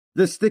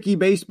The sticky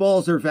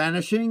baseballs are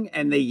vanishing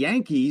and the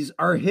Yankees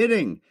are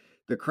hitting.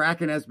 The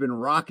Kraken has been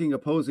rocking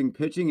opposing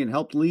pitching and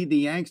helped lead the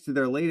Yanks to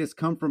their latest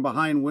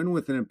come-from-behind win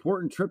with an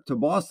important trip to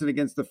Boston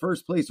against the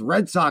first-place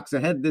Red Sox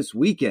ahead this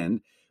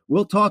weekend.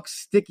 We'll talk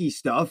sticky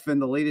stuff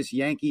and the latest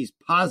Yankees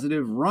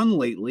positive run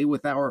lately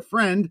with our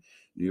friend,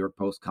 New York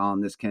Post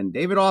columnist Ken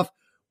Davidoff.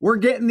 We're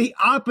getting the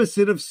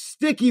opposite of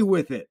sticky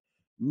with it.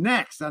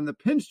 Next on the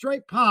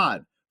Pinstripe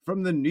Pod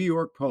from the New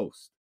York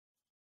Post.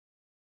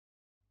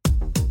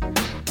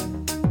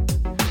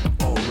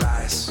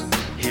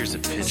 Here's a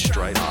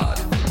Pinstripe Pod.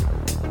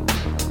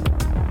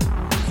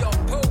 Yo,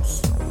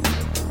 Post.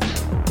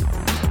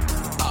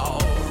 All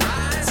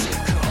rise,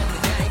 here come the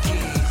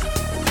Yankees.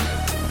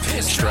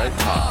 Pinstripe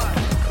Pod.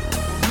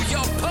 New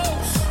York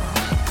Post.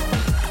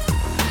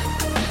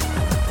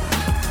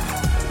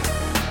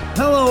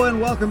 Hello and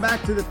welcome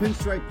back to the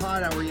Pinstripe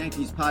Pod, our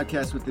Yankees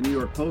podcast with the New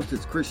York Post.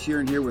 It's Chris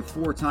Sheeran here with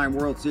four-time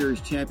World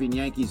Series champion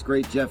Yankees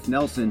great Jeff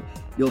Nelson.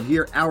 You'll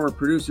hear our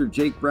producer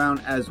Jake Brown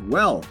as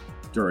well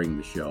during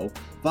the show.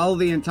 Follow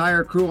the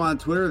entire crew on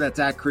Twitter. That's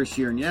at Chris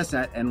Sheeran, yes,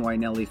 at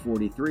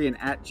NYNelly43 and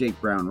at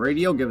Jake Brown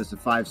Radio. Give us a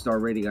 5-star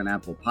rating on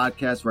Apple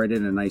Podcasts. Write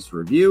in a nice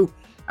review.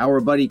 Our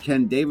buddy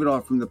Ken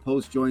Davidoff from the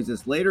Post joins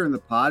us later in the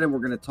pod, and we're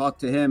going to talk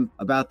to him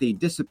about the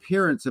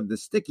disappearance of the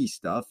sticky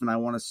stuff. And I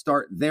want to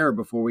start there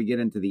before we get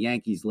into the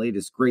Yankees'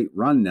 latest great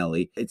run,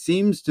 Nelly. It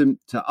seems to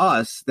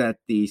us that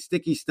the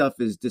sticky stuff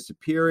is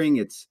disappearing.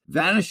 It's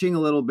vanishing a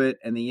little bit,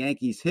 and the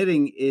Yankees'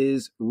 hitting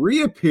is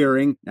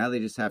reappearing. Now they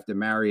just have to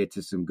marry it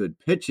to some good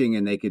pitching,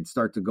 and they could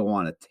start to go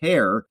on a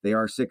tear. They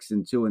are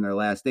 6-2 in their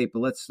last 8,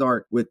 but let's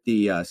start with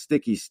the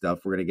sticky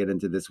stuff. We're going to get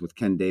into this with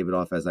Ken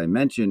Davidoff, as I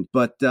mentioned.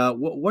 But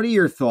what are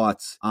your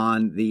thoughts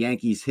on the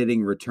Yankees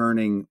hitting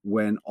returning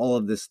when all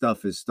of this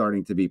stuff is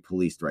starting to be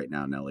policed right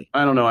now, Nelly?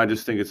 I don't know. I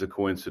just think it's a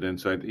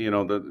coincidence.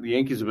 The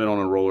Yankees have been on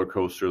a roller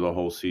coaster the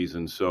whole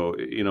season. So,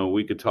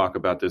 we could talk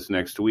about this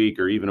next week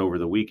or even over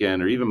the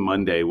weekend or even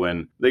Monday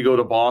when they go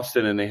to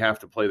Boston and they have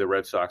to play the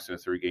Red Sox in a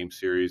 3-game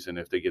series. And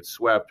if they get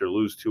swept or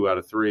lose 2 out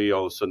of 3,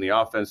 all of a sudden the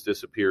offense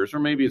disappears, or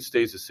maybe it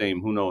stays the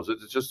same. Who knows?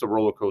 It's just a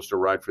roller coaster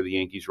ride for the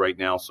Yankees right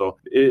now. So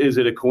is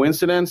it a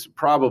coincidence?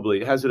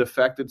 Probably. Has it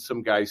affected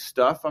some guys'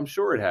 stuff? I'm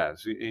sure it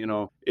has.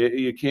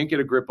 You can't get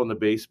a grip on the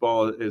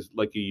baseball as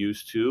like you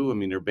used to. I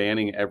mean, they're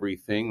banning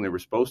everything. They were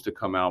supposed to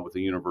come out with a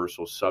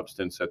universal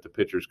substance that the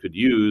pitchers could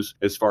use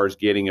as far as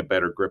getting a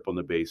better grip on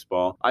the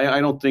baseball.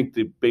 I don't think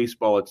the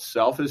baseball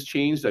itself has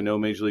changed. I know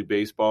Major League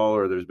Baseball,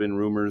 or there's been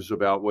rumors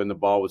about when the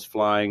ball was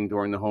flying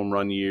during the home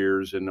run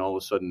years, and all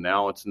of a sudden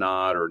now it's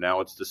not, or now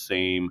it's the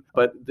same.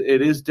 But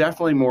it is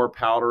definitely more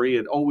powdery.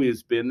 It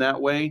always been that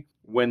way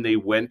when they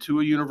went to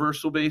a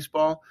universal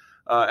baseball.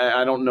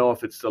 I don't know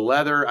if it's the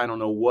leather. I don't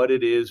know what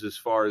it is as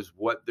far as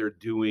what they're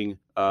doing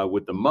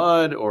with the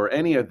mud or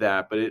any of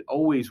that. But it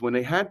always, when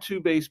they had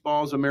 2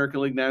 baseballs, American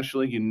League,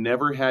 National League, you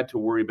never had to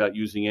worry about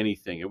using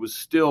anything. It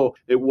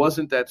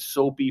wasn't that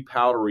soapy,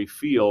 powdery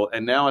feel.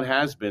 And now it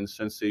has been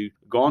since they've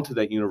gone to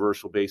that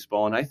universal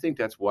baseball. And I think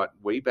that's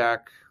way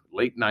back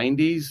late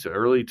 90s,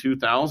 early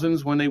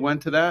 2000s when they went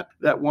to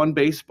that one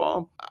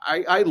baseball.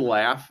 I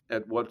laugh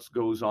at what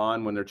goes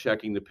on when they're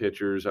checking the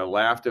pitchers. I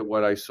laughed at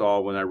what I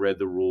saw when I read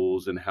the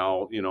rules and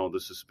how, the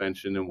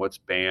suspension and what's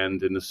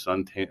banned in the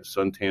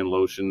suntan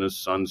lotion, the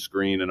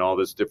sunscreen and all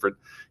this different,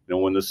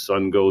 when the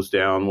sun goes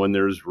down, when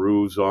there's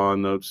roofs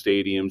on the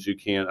stadiums,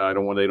 they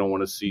don't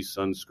want to see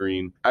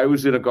sunscreen. I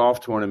was in a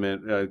golf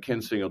tournament,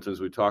 Ken Singleton's,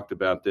 we talked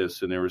about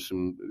this, and there were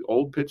some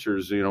old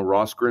pitchers,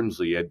 Ross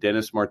Grimsley, had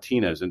Dennis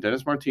Martinez, and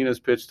Dennis Martinez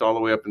pitched all the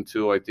way up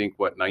until, I think,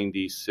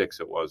 96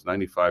 it was,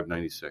 95,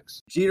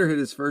 96. Jeter hit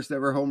his first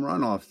ever home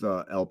run off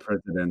the El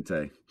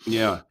Presidente.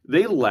 Yeah,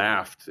 they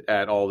laughed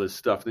at all this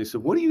stuff. They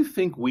said, what do you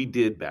think we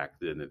did back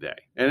in the day?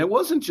 And it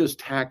wasn't just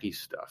tacky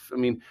stuff. I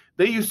mean,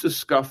 they used to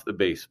scuff the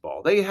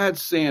baseball. They had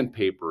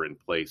sandpaper in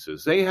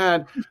places. They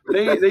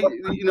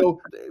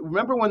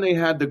remember when they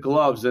had the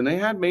gloves, and they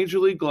had Major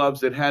League gloves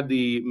that had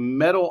the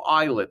metal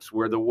eyelets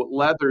where the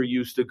leather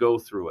used to go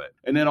through it.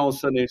 And then all of a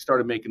sudden they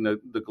started making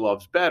the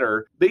gloves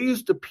better. They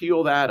used to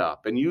peel that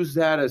up and use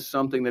that as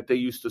something that they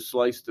used to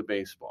slice the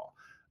baseball.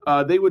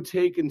 They would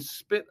take and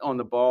spit on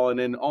the ball and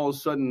then all of a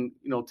sudden,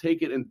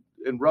 take it and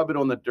rub it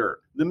on the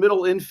dirt. The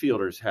middle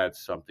infielders had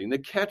something. The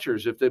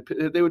catchers, if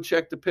they would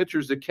check the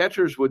pitchers, the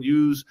catchers would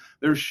use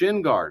their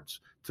shin guards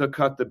to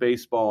cut the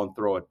baseball and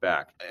throw it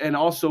back. And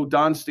also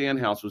Don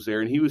Stanhouse was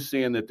there, and he was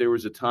saying that there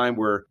was a time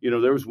where,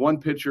 there was one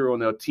pitcher on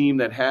the team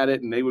that had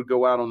it, and they would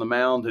go out on the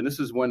mound, and this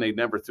is when they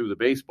never threw the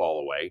baseball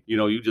away.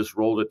 You just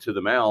rolled it to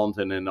the mound,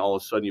 and then all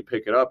of a sudden you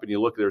pick it up, and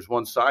you look, there's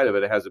one side of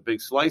it, it has a big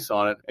slice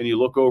on it, and you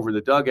look over the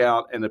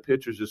dugout, and the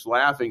pitcher's just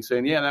laughing,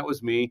 saying, yeah, that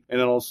was me.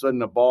 And then all of a sudden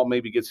the ball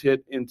maybe gets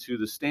hit into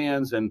the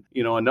stands, and,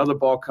 another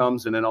ball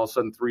comes, and then all of a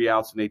sudden 3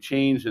 outs, and they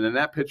change, and then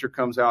that pitcher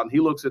comes out, and he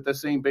looks at the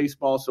same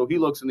baseball, so he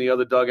looks in the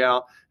other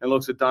dugout, and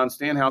looks at Don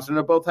Stanhouse, and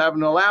they're both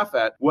having a laugh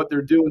at what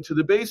they're doing to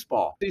the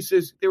baseball. He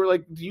says, they were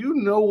like, do you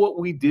know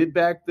what we did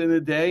back in the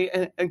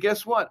day? And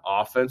guess what?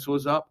 Offense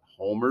was up.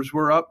 Homers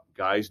were up.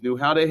 Guys knew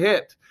how to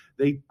hit.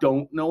 They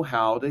don't know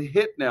how to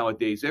hit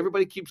nowadays.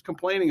 Everybody keeps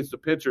complaining it's the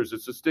pitchers,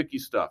 it's the sticky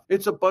stuff.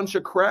 It's a bunch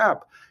of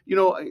crap.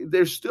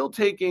 They're still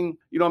taking,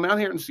 I'm out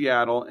here in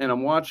Seattle and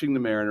I'm watching the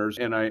Mariners,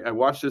 and I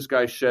watched this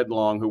guy Shed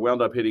Long, who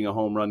wound up hitting a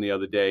home run the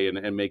other day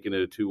and making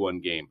it a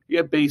 2-1 game. He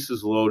had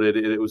bases loaded.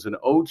 It was an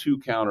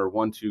 0-2 count or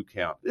 1-2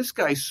 count. This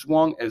guy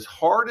swung as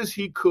hard as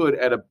he could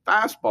at a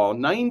fastball,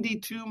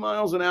 92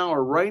 miles an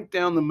hour, right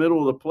down the middle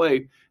of the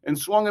plate, and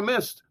swung and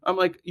missed. I'm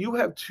like, you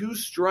have 2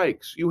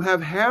 strikes. You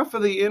have half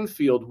of the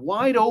infield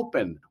wide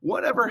open.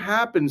 Whatever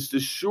happens to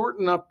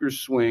shorten up your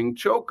swing,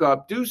 choke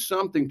up, do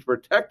something to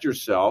protect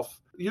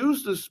yourself.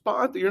 Use the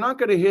spot that you're not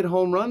going to hit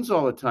home runs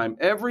all the time.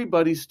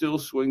 Everybody still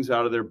swings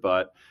out of their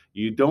butt.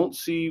 You don't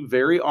see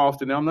very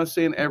often. Now, I'm not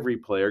saying every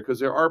player, because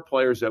there are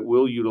players that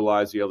will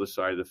utilize the other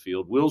side of the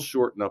field, will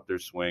shorten up their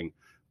swing,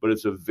 but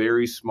it's a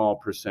very small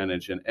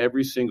percentage. And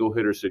every single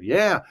hitter said,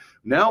 yeah,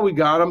 now we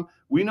got them.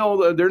 We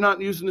know that they're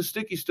not using the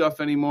sticky stuff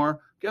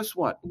anymore. Guess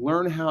what?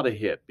 Learn how to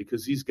hit,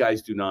 because these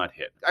guys do not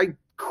hit. I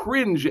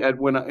cringe at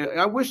when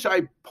I wish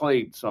I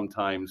played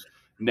sometimes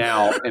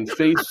now and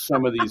face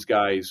some of these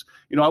guys.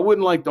 I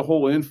wouldn't like the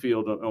whole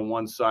infield on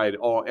one side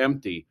all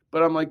empty,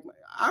 but I'm like,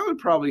 I would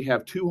probably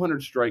have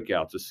 200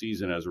 strikeouts a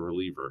season as a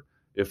reliever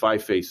if I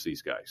face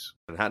these guys.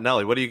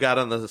 Nelly, what do you got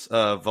on this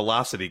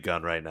velocity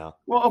gun right now?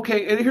 Well,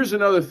 okay, and here's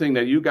another thing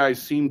that you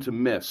guys seem to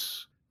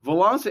miss.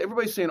 Velocity,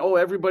 everybody's saying,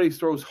 everybody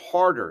throws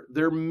harder.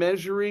 They're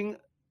measuring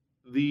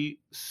the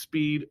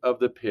speed of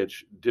the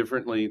pitch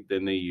differently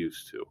than they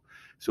used to.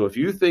 So if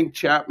you think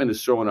Chapman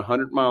is throwing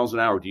 100 miles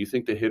an hour, do you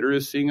think the hitter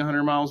is seeing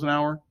 100 miles an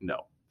hour?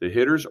 No. The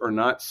hitters are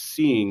not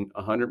seeing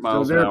 100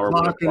 miles an hour.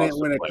 So they're clocking it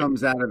when it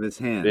comes out of his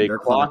hand. They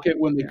clock it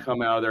when they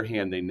come out of their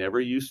hand. They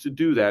never used to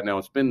do that. Now,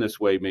 it's been this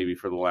way maybe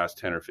for the last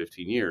 10 or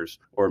 15 years,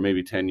 or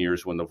maybe 10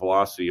 years when the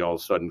velocity all of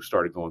a sudden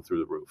started going through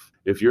the roof.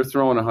 If you're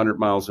throwing 100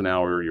 miles an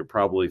hour, you're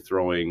probably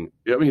throwing,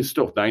 it's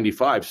still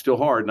 95, still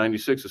hard.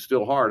 96 is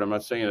still hard. I'm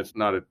not saying it's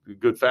not a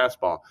good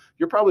fastball.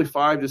 You're probably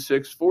 4 to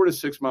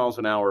 6 miles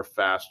an hour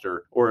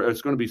faster, or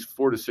it's going to be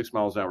 4 to 6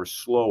 miles an hour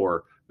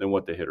slower than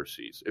what the hitter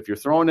sees. If you're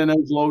throwing in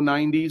those low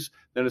 90s,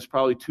 then it's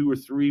probably 2 or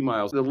 3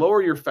 miles. The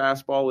lower your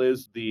fastball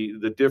is,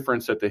 the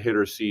difference that the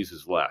hitter sees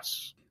is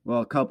less.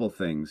 Well, a couple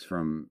things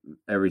from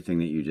everything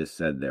that you just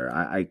said there.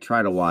 I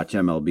try to watch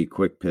MLB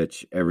Quick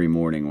Pitch every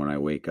morning when I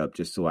wake up,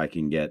 just so I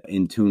can get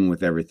in tune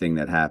with everything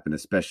that happened,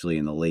 especially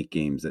in the late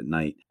games at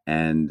night.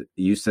 And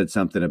you said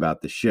something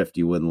about the shift.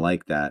 You wouldn't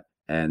like that.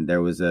 And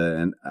there was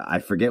and I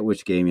forget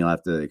which game, you'll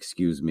have to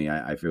excuse me.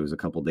 It was a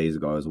couple days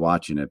ago I was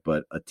watching it,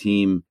 but a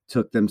team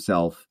took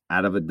themselves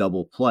out of a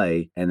double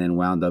play and then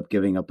wound up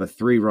giving up a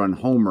 3-run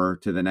homer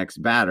to the next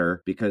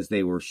batter because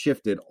they were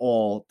shifted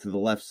all to the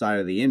left side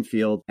of the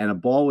infield, and a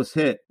ball was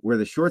hit where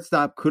the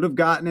shortstop could have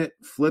gotten it,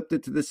 flipped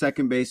it to the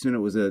second baseman. It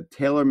was a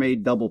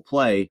tailor-made double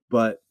play,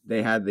 but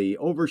they had the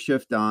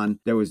overshift on.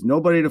 There was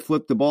nobody to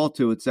flip the ball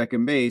to at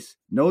second base.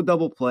 No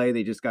double play.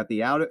 They just got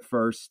the out at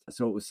first.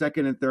 So it was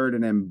second and third,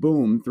 and then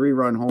boom,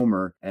 3-run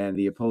homer, and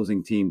the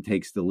opposing team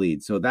takes the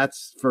lead. So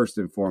that's first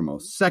and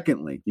foremost.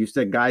 Secondly, you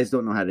said guys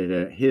don't know how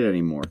to hit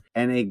anymore.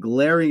 And a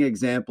glaring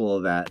example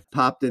of that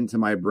popped into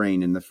my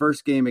brain. In the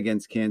first game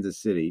against Kansas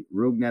City,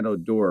 Rougned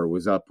Odor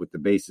was up with the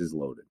bases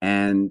loaded.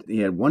 And he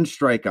had 1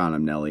 strike on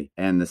him, Nelly.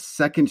 And the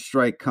second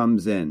strike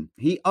comes in.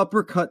 He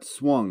uppercut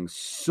swung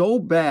so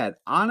bad,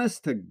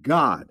 honest to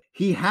God,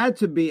 he had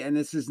to be, and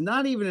this is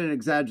not even an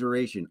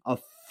exaggeration, a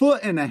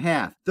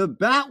 1.5 feet. The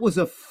bat was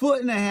a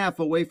 1.5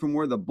 feet away from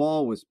where the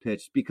ball was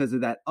pitched because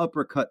of that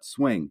uppercut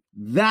swing.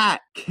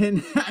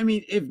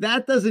 If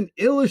that doesn't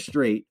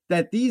illustrate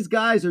that these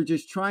guys are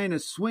just trying to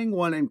swing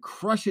one and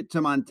crush it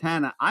to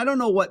Montana, I don't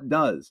know what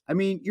does.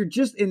 You're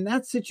just in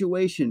that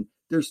situation.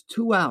 There's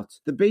 2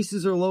 outs. The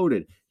bases are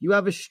loaded. You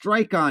have a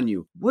strike on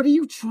you. What are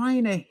you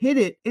trying to hit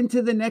it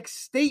into the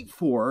next state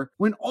for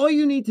when all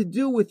you need to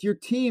do with your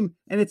team?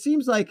 And it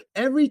seems like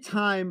every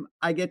time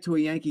I get to a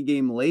Yankee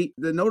game late,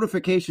 the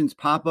notifications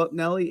pop up,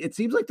 Nelly. It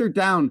seems like they're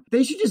down.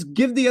 They should just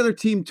give the other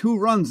team 2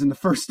 runs in the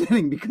first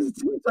inning, because it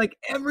seems like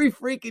every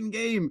freaking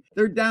game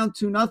they're down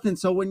 2-0.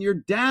 So when you're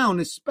down,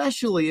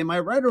 especially, am I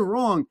right or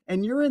wrong,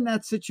 and you're in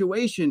that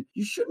situation,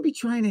 you shouldn't be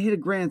trying to hit a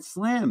grand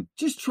slam.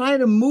 Just try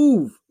to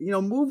move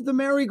the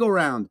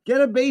merry-go-round,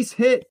 get a base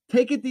hit,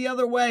 take it the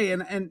other way.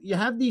 And you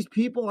have these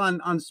people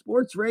on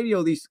sports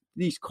radio,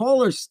 these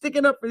callers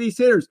sticking up for these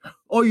hitters.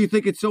 Oh, you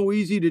think it's so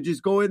easy to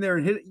just go in there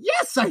and hit it?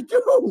 Yes, I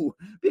do,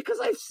 because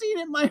I've seen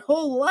it my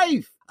whole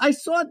life. I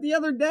saw it the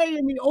other day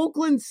in the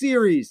Oakland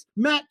series.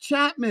 Matt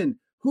Chapman,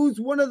 who's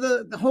one of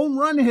the home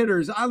run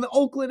hitters on the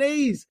Oakland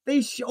A's, they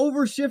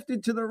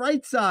overshifted to the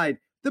right side.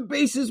 The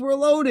bases were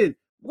loaded.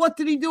 What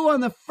did he do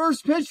on the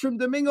first pitch from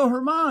Domingo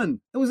Germán?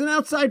 It was an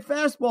outside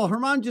fastball.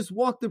 Germán just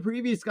walked the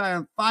previous guy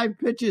on 5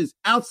 pitches.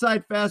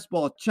 Outside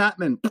fastball.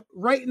 Chapman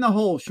right in the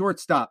hole.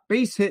 Shortstop.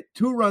 Base hit.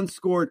 2 runs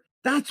scored.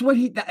 That's what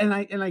and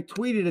I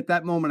tweeted at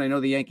that moment. I know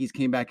the Yankees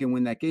came back and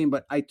win that game,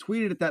 but I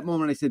tweeted at that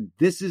moment. I said,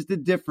 this is the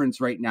difference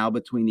right now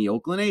between the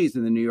Oakland A's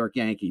and the New York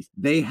Yankees.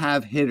 They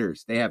have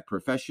hitters. They have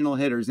professional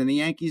hitters, and the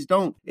Yankees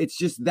don't. It's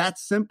just that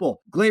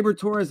simple. Gleyber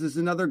Torres is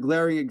another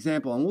glaring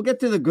example, and we'll get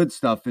to the good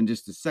stuff in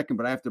just a second,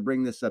 but I have to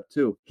bring this up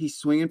too. He's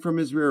swinging from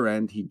his rear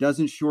end. He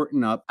doesn't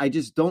shorten up. I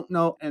just don't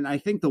know, and I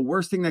think the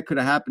worst thing that could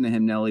have happened to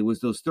him, Nelly, was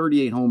those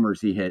 38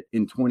 homers he hit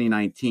in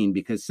 2019,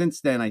 because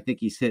since then, I think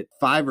he's hit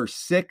 5 or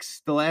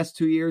 6 the last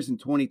 2 years. In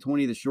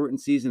 2020, the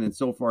shortened season, and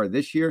so far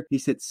this year,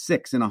 he's hit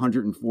 6 in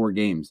 104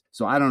 games.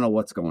 So I don't know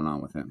what's going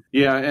on with him.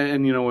 Yeah,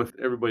 and you know, if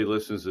everybody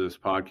listens to this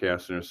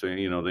podcast and they're saying,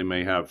 you know, they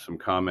may have some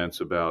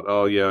comments about,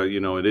 oh yeah, you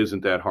know, it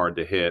isn't that hard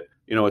to hit.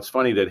 You know, it's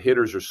funny that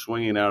hitters are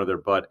swinging out of their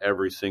butt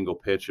every single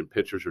pitch, and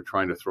pitchers are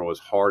trying to throw as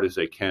hard as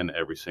they can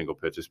every single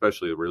pitch,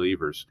 especially the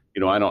relievers.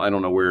 You know, I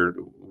don't know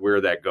where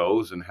that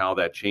goes and how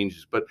that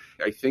changes, but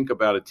I think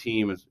about a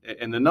team,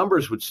 and the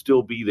numbers would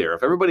still be there.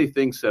 If everybody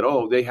thinks that,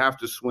 oh, they have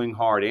to swing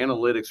hard,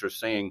 analytics are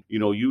saying, you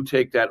know, you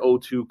take that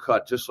 0-2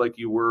 cut just like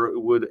you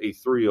would a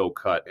 3-0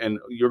 cut, and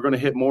you're going to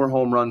hit more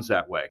home runs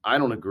that way. I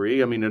don't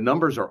agree. I mean, the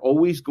numbers are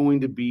always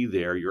going to be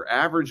there. Your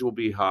average will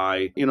be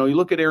high. You know, you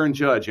look at Aaron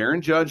Judge.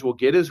 Aaron Judge will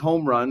get his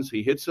home runs.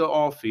 He hits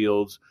all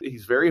fields.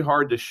 He's very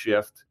hard to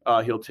shift.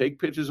 He'll take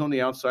pitches on the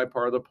outside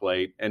part of the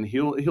plate, and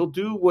he'll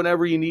do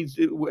whatever you need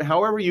to,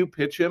 however you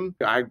pitch him.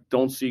 I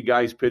don't see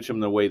guys pitch him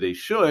the way they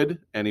should,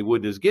 and he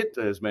wouldn't get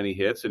as many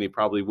hits, and he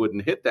probably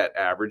wouldn't hit that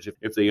average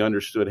if they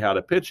understood how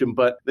to pitch him,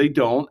 but they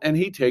don't, and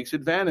he takes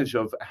advantage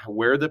of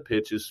where the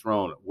pitch is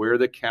thrown, where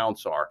the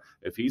counts are.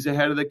 If he's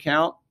ahead of the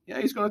count, yeah,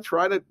 he's going to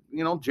try to,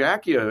 you know,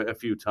 jack you a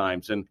few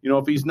times. And, you know,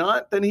 if he's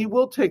not, then he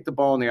will take the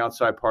ball on the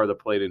outside part of the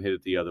plate and hit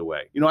it the other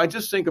way. You know, I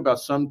just think about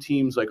some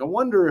teams, like I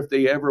wonder if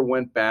they ever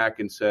went back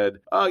and said,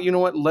 you know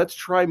what, let's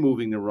try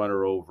moving the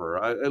runner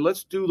over.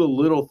 Let's do the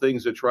little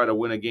things to try to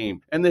win a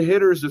game. And the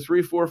hitters, the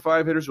 3, 4,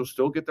 5 hitters will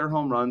still get their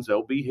home runs.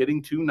 They'll be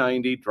hitting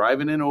 290,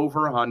 driving in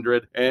over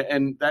 100.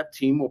 And that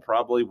team will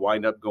probably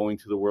wind up going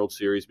to the World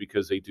Series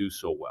because they do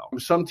so well.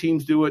 Some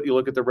teams do it. You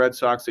look at the Red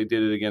Sox, they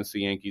did it against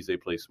the Yankees. They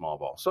play small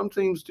ball. Some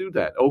teams do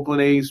that.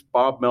 Oakland A's,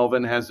 Bob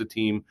Melvin has the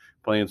team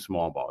playing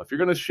small ball. If you're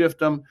going to shift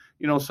them,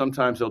 you know,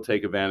 sometimes they'll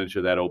take advantage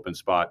of that open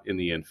spot in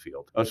the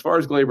infield. As far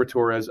as Gleyber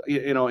Torres,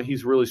 you know,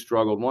 he's really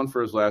struggled. 1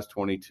 for his last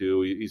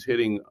 22. He's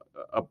hitting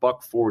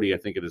 $140, I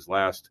think, in his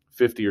last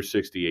 50 or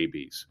 60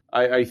 ABs.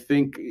 I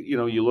think, you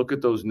know, you look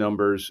at those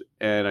numbers,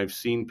 and I've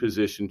seen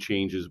position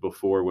changes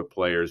before with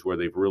players where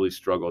they've really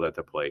struggled at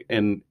the plate.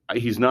 And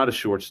he's not a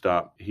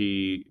shortstop.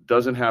 He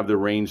doesn't have the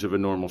range of a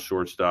normal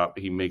shortstop.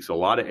 He makes a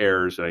lot of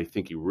errors, and I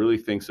think he really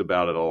thinks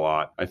about it a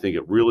lot. I think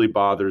it really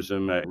bothers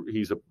him.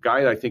 He's a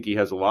guy, I think he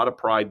has a lot of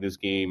pride in his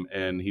game,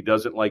 and he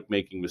doesn't like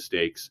making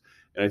mistakes.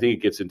 And I think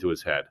it gets into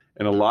his head.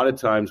 And a lot of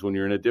times when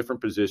you're in a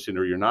different position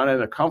or you're not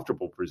in a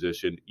comfortable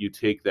position, you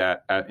take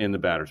that in the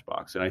batter's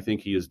box. And I think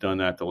he has done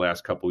that the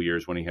last couple of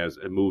years when he has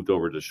moved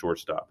over to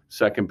shortstop.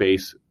 Second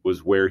base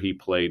was where he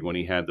played when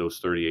he had those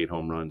 38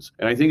 home runs.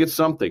 And I think it's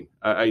something.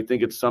 I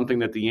think it's something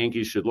that the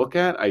Yankees should look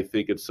at. I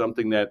think it's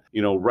something that,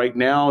 you know, right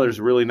now there's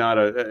really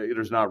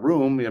there's not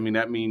room. I mean,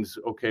 that means,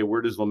 okay,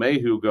 where does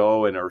LeMahieu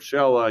go and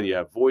Urshela, and you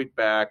have Voit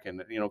back,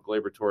 and, you know,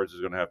 Gleyber Torres is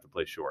going to have to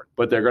play short.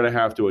 But they're going to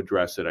have to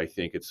address it, I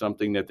think. It's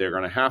something that they're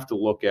going to have to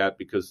look at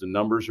because the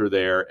numbers are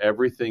there.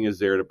 Everything is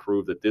there to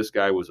prove that this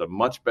guy was a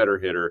much better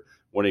hitter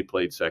when he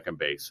played second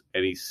base,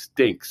 and he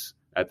stinks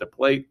at the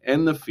plate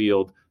and the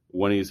field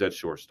when he's at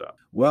shortstop.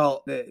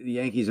 Well, the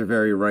Yankees are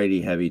very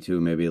righty heavy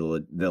too. Maybe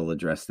they'll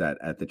address that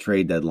at the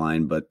trade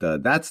deadline, but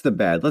that's the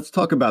bad. Let's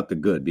talk about the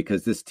good,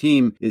 because this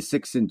team is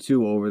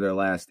 6-2 over their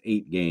last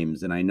 8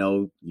 games. And I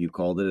know you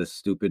called it a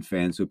stupid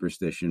fan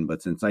superstition,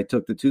 but since I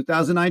took the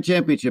 2009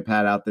 championship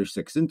hat out, they're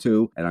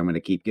 6-2, and I'm going to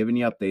keep giving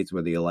you updates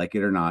whether you like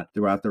it or not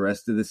throughout the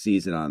rest of the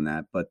season on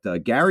that.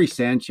 But Gary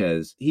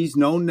Sanchez, he's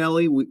known,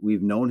 Nelly,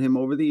 we've known him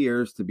over the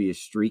years to be a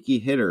streaky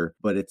hitter,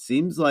 but it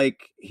seems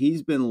like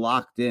he's been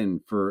locked in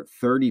for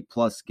 30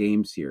 plus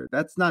games here.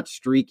 That's not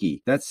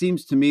streaky. That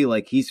seems to me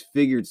like he's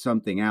figured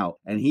something out,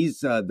 and he's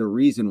the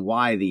reason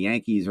why the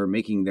Yankees are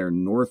making their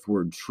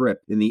northward trip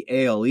in the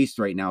AL East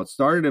right now. It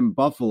started in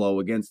Buffalo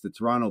against the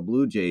Toronto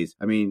Blue Jays.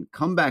 I mean,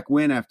 comeback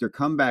win after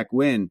comeback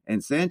win,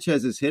 and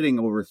Sanchez is hitting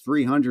over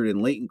 300 in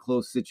late and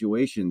close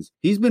situations.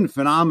 He's been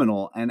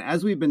phenomenal, and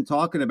as we've been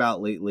talking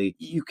about lately,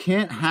 you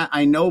can't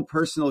I know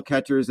personal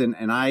catchers, and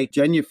I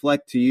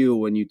genuflect to you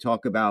when you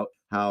talk about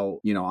how,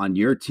 you know, on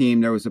your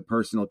team, there was a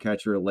personal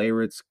catcher,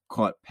 Leyritz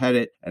caught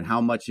Pettit, and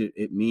how much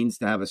it means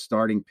to have a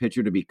starting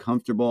pitcher to be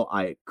comfortable.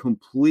 I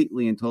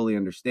completely and totally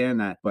understand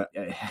that, but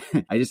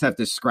I just have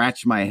to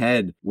scratch my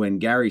head when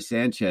Gary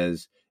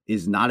Sanchez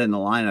is not in the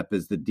lineup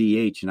as the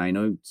DH. And I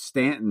know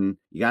Stanton,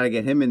 you got to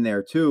get him in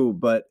there too,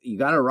 but you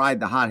got to ride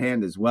the hot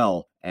hand as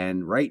well.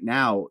 And right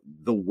now,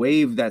 the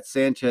wave that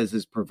Sanchez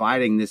is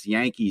providing this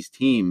Yankees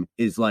team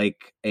is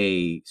like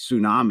a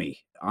tsunami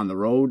on the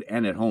road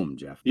and at home,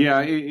 Jeff.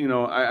 Yeah, you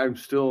know, I'm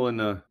still in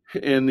the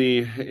in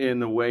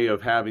the way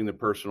of having the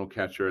personal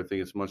catcher. I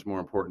think it's much more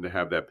important to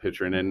have that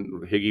pitcher. And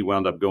then Higgy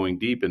wound up going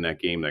deep in that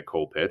game that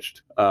Cole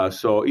pitched.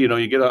 So, you know,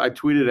 I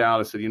tweeted out,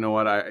 I said, you know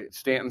what,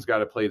 Stanton's got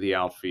to play the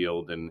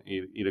outfield, and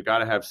you got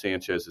to have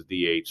Sanchez as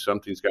DH.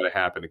 Something's got to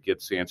happen to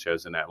get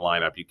Sanchez in that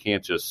lineup. You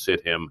can't just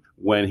sit him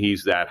when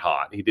he's that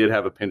hot. He did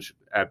have a pinch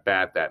at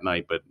bat that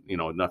night, but, you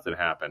know, nothing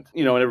happened.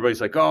 You know, and everybody's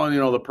like, oh, you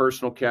know, the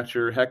personal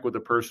catcher, heck with the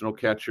personal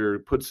catcher,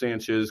 put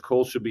Sanchez.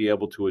 Cole should be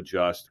able to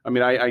adjust. I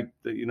mean, I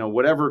you know,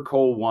 whatever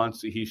Cole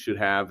wants, he should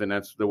have, and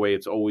that's the way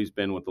it's always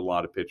been with a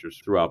lot of pitchers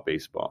throughout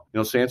baseball. You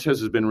know, Sanchez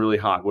has been really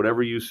hot.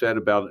 Whatever you said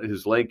about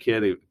his leg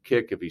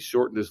kick, if he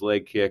shortened his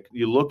leg kick,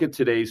 you look at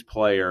today's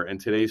player,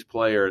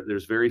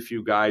 there's very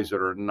few guys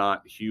that are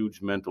not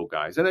huge mental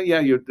guys. And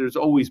there's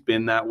always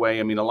been that way.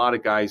 I mean, a lot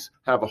of guys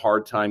have a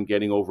hard time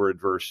getting over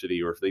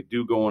adversity, or if they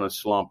do go in a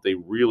slump, they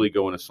really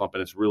go in a slump,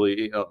 and it's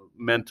really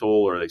mental,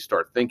 or they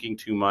start thinking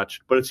too much.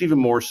 But it's even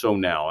more so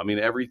now. I mean,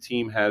 every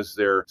team has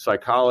their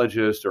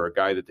psychologist or a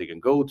guy that they can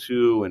go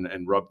to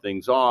and rub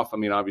things off. I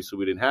mean, obviously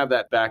we didn't have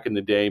that back in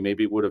the day.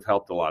 Maybe it would have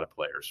helped a lot of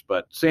players.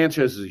 But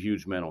Sanchez is a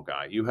huge mental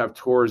guy. You have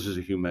Torres as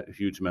a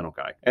huge mental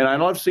guy. And I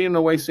love seeing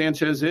the way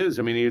Sanchez is.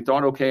 I mean, you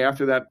thought, okay,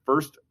 after that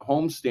first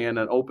homestand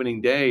on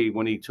opening day,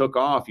 when he took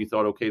off, you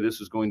thought, okay,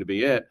 this is going to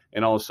be it.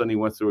 And all of a sudden he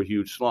went through a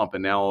huge slump,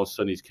 and now all of a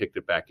sudden he's kicked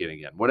it back in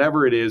again.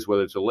 Whatever it is,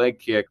 whether it's a leg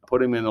kick,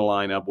 put him in the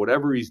lineup,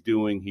 whatever he's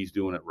doing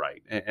it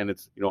right. And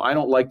it's, you know, I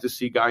don't like to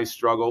see guys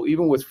struggle,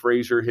 even with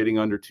Frazier hitting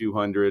under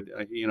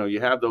 200. You know, you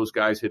have those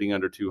guys hitting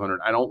under 200.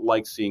 I don't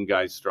like seeing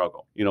guys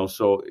struggle, you know,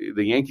 so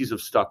the Yankees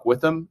have stuck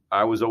with him.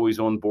 I was always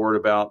on board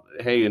about,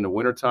 hey, in the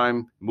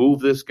wintertime, move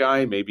this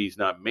guy. Maybe he's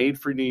not made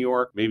for New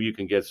York. Maybe you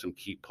can get some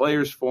key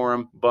players for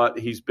him, but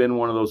he's been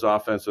one of those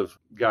offensive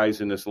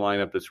guys in this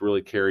lineup that's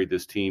really carried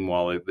this team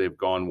while they've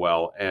gone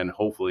well, and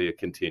hopefully it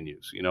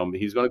continues. You know,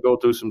 he's going to go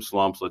through some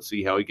slumps. Let's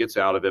see how he gets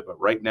out of it, but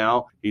right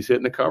now he's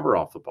hitting the cover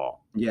off the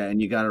ball. Yeah,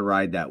 and you got to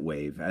ride that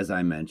wave, as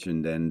I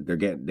mentioned. And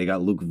they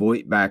got Luke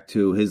Voit back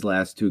to his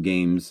last two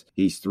games.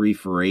 He's 3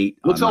 for 8.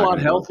 Looks a lot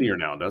healthier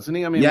now, doesn't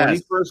he? I mean, when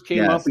he first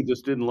came up, he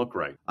just didn't look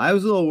right. I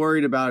was a little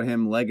worried about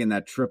him legging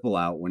that triple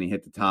out when he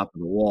hit the top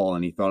of the wall,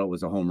 and he thought it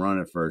was a home run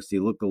at first. He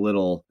looked a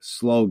little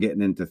slow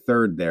getting into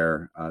third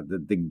there.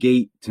 The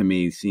gate to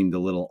me seemed a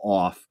little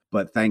off.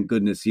 But thank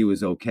goodness he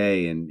was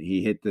okay, and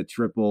he hit the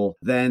triple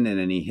then, and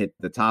then he hit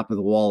the top of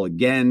the wall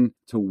again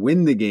to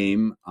win the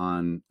game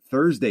on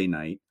Wednesday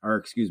night,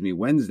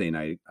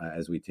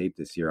 as we tape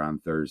this here on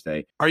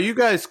Thursday. Are you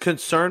guys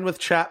concerned with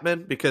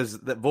Chapman? Because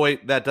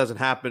that doesn't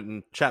happen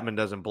and Chapman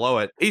doesn't blow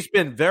it. He's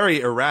been very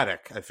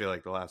erratic, I feel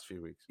like, the last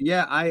few weeks.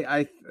 Yeah,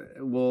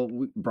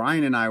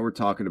 Brian and I were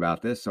talking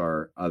about this.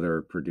 Our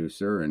other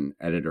producer and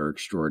editor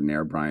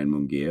extraordinaire, Brian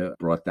Munguia,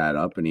 brought that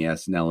up, and he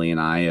asked Nelly and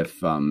I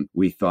if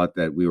we thought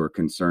that we were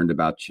concerned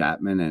about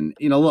Chapman. And,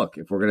 you know, look,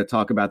 if we're going to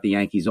talk about the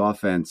Yankees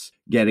offense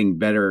getting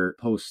better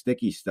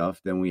post-sticky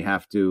stuff, then we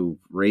have to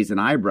raise an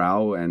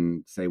eyebrow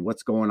and say,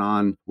 what's going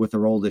on with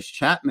Aroldis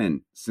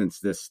Chapman since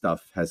this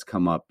stuff has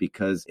come up?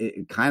 Because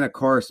it kind of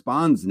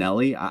corresponds,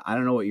 Nelly. I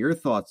don't know what your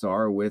thoughts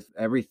are with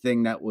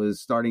everything that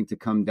was starting to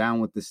come down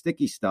with the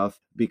sticky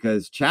stuff,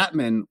 because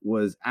Chapman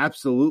was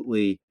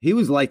he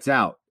was lights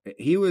out.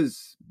 He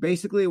was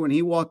basically, when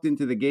he walked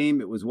into the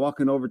game, it was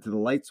walking over to the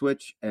light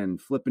switch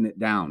and flipping it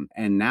down.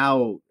 And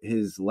now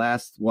his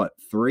last,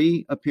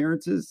 3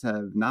 appearances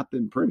have not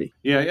been pretty.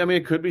 Yeah, I mean,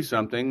 it could be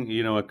something.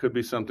 You know, it could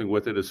be something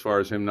with it as far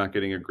as him not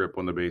getting a grip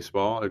on the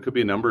baseball. It could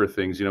be a number of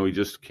things. You know, he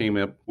just came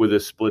up with a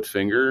split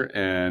finger,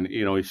 and,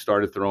 you know, he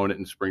started throwing it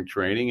in spring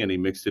training, and he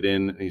mixed it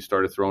in, and he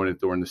started throwing it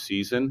during the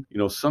season. You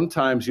know,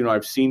 sometimes, you know,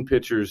 I've seen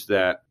pitchers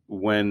that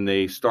when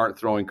they start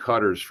throwing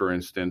cutters, for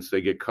instance, they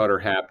get cutter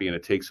happy, and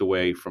it takes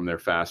away from their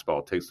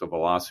fastball. It takes the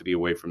velocity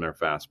away from their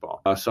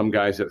fastball. Some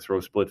guys that throw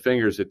split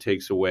fingers, it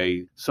takes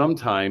away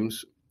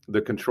sometimes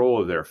the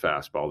control of their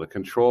fastball, the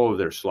control of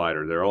their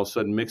slider. They're all of a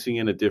sudden mixing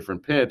in a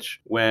different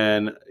pitch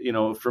when, you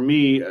know, for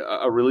me,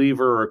 a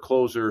reliever or a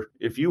closer,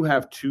 if you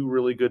have 2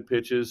 really good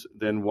pitches,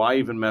 then why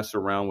even mess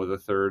around with a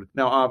third?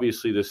 Now,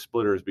 obviously, the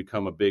splitter has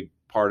become a big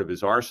part of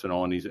his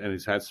arsenal, and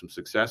he's had some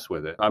success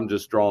with it. I'm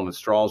just drawing the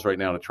straws right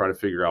now to try to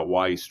figure out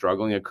why he's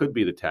struggling. It could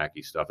be the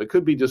tacky stuff. It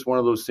could be just one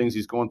of those things.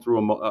 He's going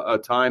through a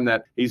time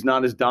that he's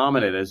not as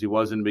dominant as he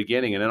was in the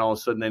beginning, and then all of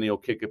a sudden then he'll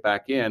kick it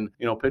back in.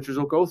 You know, pitchers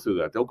will go through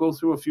that. They'll go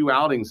through a few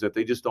outings that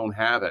they just don't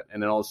have it,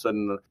 and then all of a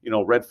sudden, you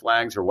know, red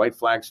flags or white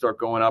flags start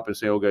going up and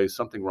say, okay, is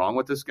something wrong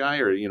with this guy?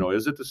 Or, you know,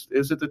 is it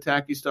the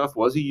tacky stuff?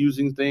 Was he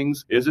using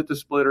things? Is it the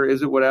splitter?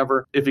 Is it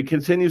whatever? If he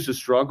continues to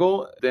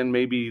struggle, then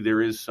maybe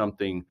there is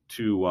something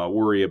to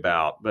worry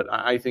about. But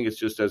I think it's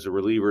just, as a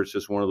reliever, it's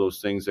just one of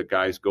those things that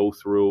guys go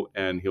through,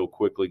 and he'll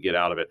quickly get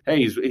out of it. Hey,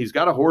 he's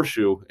got a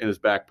horseshoe in his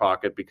back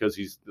pocket, because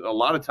a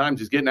lot of times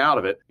he's getting out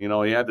of it. You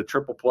know, he had the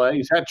triple play.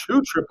 He's had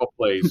 2 triple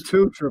plays.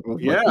 2 triple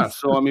plays. Yeah.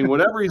 So, I mean,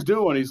 whatever he's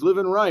doing, he's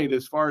living right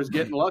as far as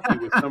getting lucky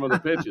with some of the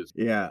pitches.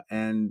 Yeah.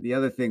 And the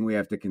other thing we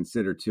have to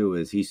consider, too,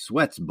 is he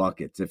sweats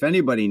buckets. If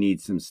anybody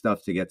needs some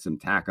stuff to get some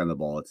tack on the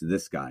ball, it's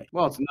this guy.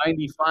 Well, it's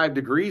 95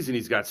 degrees, and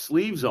he's got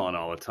sleeves on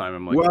all the time.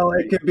 I'm like, well,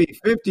 it could be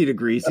 50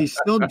 degrees. He He's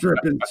still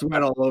dripping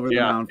sweat all over the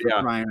mound for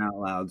yeah. crying out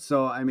loud.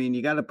 So, I mean,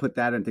 you got to put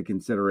that into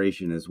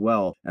consideration as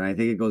well. And I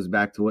think it goes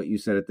back to what you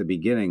said at the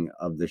beginning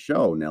of the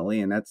show,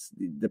 Nelly, and that's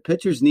the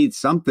pitchers need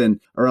something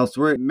or else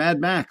we're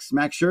Max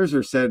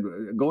Scherzer said,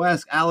 go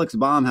ask Alex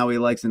Baum how he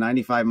likes a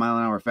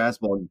 95-mile-an-hour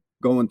fastball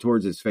going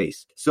towards his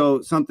face.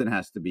 So something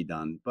has to be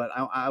done. But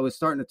I was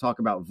starting to talk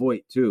about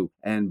Voit too.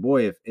 And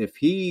boy, if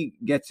he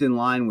gets in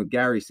line with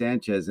Gary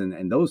Sanchez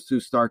and those two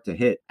start to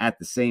hit at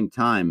the same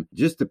time,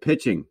 just the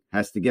pitching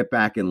has to get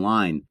back in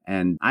line.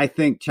 And I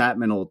think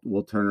Chapman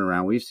will turn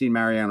around. We've seen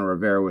Mariano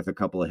Rivera with a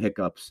couple of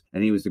hiccups,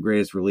 and he was the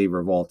greatest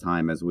reliever of all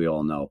time, as we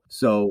all know.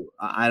 So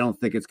I don't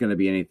think it's going to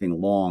be anything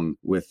long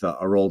with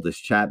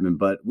Aroldis Chapman,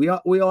 but we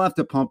all have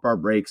to pump our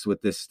brakes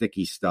with this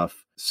sticky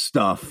stuff,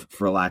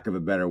 for lack of a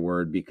better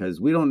word, because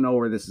we don't know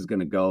where this is going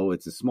to go.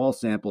 It's a small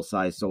sample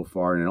size so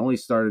far, and it only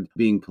started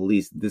being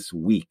policed this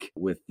week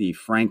with the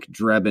Frank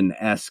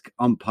Drebin-esque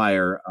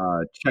umpire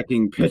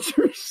checking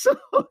pitchers. So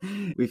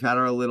we've had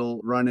our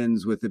little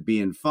run-ins with it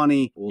being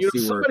funny. We'll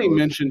see where somebody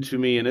mentioned to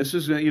me, and this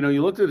is,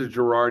 you looked at the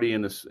Girardi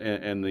and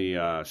the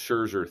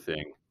Scherzer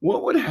thing.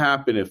 What would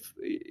happen if,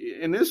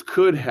 and this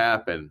could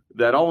happen,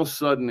 that all of a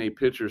sudden a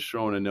pitcher's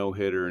throwing a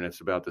no-hitter and it's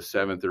about the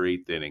 7th or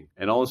 8th inning,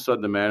 and all of a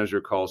sudden the manager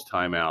calls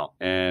timeout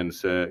and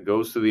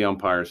goes to the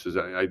umpire, says,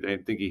 I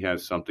think he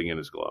has something in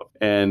his glove,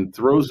 and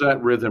throws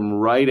that rhythm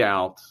right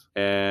out,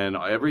 and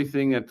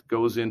everything that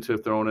goes into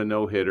throwing a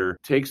no-hitter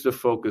takes the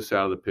focus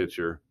out of the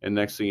pitcher, and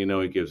next thing you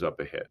know, he gives up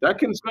a hit. That's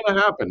going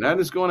to happen. That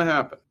is going to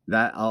happen.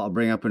 That I'll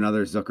bring up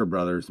another Zucker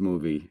Brothers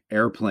movie,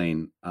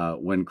 Airplane.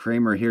 When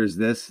Kramer hears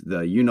this, the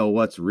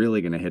you-know-what's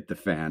really going to hit the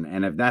fan.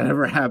 And if that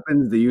ever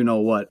happens, the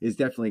you-know-what is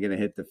definitely going to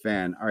hit the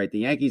fan. All right, the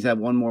Yankees have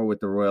one more with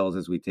the Royals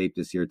as we tape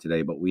this here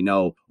today, but we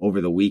know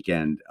over the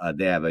weekend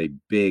they have a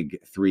big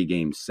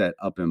 3-game set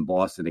up in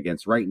Boston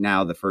against right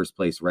now the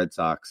first-place Red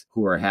Sox,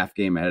 who are a half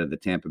game ahead of the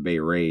Tampa Bay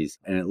Rays.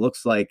 And it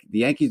looks like the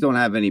Yankees don't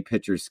have any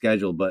pitchers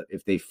scheduled, but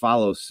if they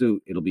follow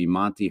suit, it'll be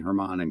Monty,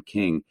 Herman, and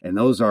King. And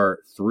those are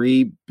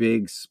 3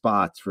 big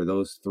spots for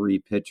those 3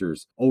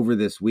 pitchers over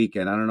this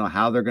weekend. I don't know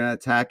how they're going to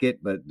attack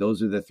it, but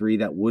those are the 3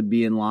 that would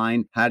be in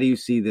line. How do you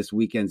see this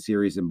weekend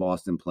series in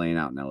Boston playing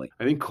out, Nelly?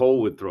 I think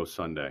Cole would throw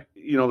Sunday.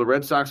 The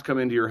Red Sox come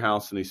into your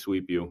house and they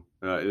sweep you.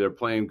 They're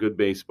playing good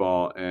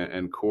baseball,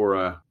 and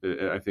Cora,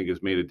 I think,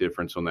 has made a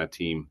difference on that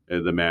team.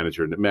 The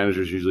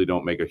managers usually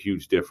don't make a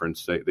huge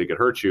difference. They could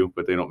hurt you,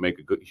 but they don't make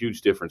a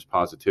huge difference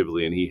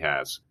positively, and he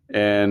has.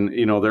 And,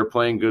 they're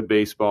playing good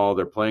baseball.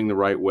 They're playing the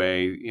right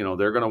way.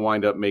 They're going to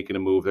wind up making a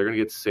move. They're going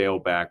to get Sale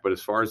back. But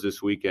as far as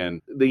this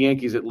weekend, the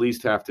Yankees at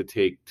least have to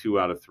take 2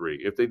 out of 3.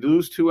 If they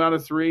lose 2 out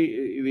of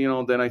 3,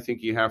 then I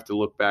think you have to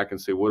look back and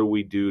say, what do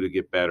we do to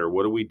get better?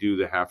 What do we do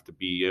to have to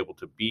be able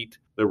to beat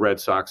the Red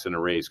Sox and the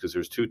Rays? Because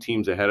there's 2 teams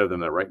ahead of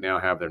them that right now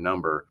have their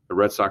number. The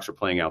Red Sox are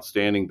playing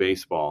outstanding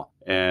baseball,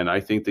 and I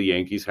think the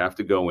Yankees have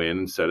to go in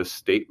and set a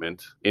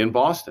statement in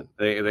Boston.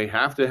 They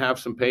have to have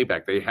some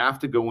payback. They have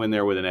to go in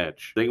there with an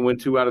edge. They can win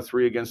 2 out of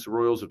 3 against the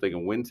Royals. If they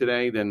can win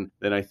today, then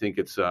I think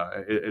it's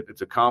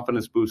a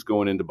confidence boost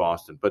going into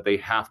Boston. But they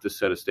have to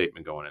set a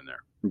statement going in there.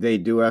 They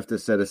do have to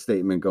set a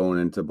statement going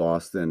into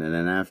Boston. And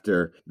then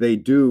after they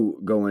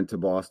do go into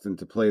Boston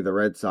to play the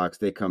Red Sox,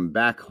 they come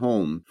back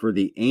home for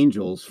the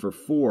Angels for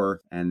 4.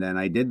 And then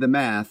I did the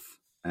math,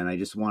 and I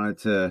just wanted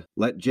to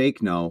let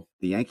Jake know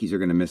the Yankees are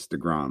going to miss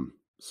DeGrom.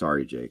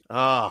 Sorry, Jake.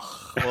 Oh,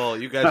 well,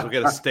 you guys will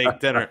get a steak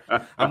dinner.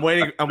 I'm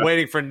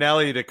waiting for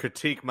Nelly to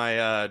critique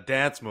my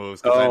dance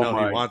moves because I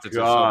know he wants it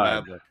so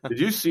badly. Did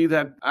you see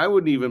that? I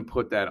wouldn't even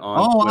put that on.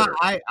 Oh,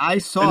 Twitter. I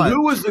saw it.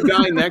 Who was the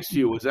guy next to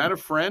you? Was that a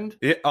friend?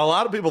 Yeah, a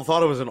lot of people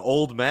thought it was an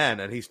old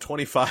man, and he's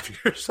 25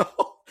 years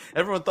old.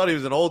 Everyone thought he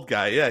was an old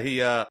guy. Yeah, he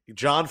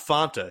John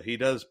Fonta. He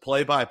does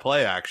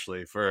play-by-play,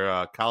 actually,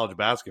 for college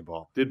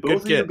basketball. Did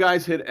both of you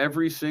guys hit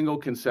every single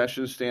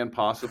concession stand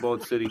possible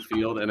at Citi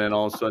Field and then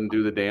all of a sudden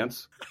do the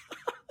dance?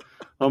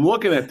 I'm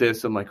looking at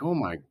this. I'm like, oh,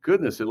 my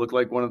goodness. It looked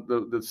like one of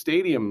the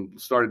stadium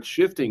started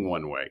shifting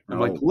one way. I'm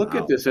like, look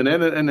at this. And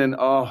then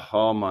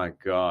oh, my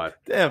God.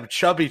 Damn,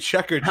 chubby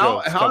checker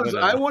jokes.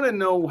 I want to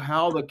know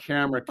how the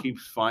camera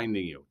keeps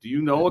finding you. Do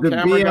you know a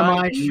camera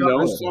guy? Do you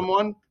know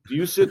someone? Do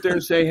you sit there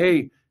and say,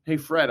 hey,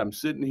 Fred, I'm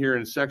sitting here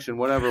in section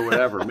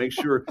whatever. Make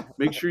sure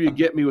you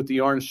get me with the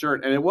orange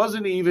shirt. And it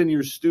wasn't even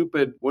your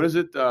stupid, what is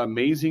it,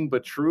 Amazing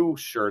But True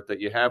shirt that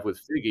you have with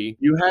Figgy.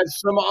 You had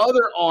some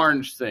other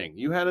orange thing.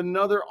 You had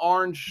another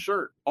orange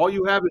shirt. All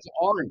you have is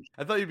orange.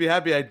 I thought you'd be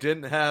happy I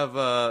didn't have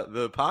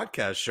the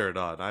podcast shirt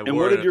on. And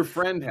what did your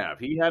friend have?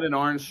 He had an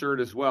orange shirt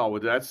as well.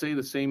 Would that say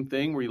the same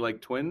thing? Were you like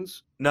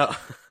twins? No,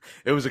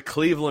 it was a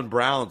Cleveland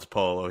Browns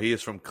polo. He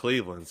is from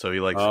Cleveland, so he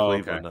likes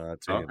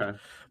Cleveland team. Okay.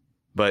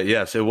 But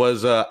yes, it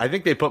was, I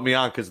think they put me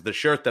on because the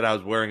shirt that I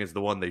was wearing is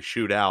the one they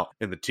shoot out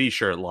in the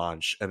t-shirt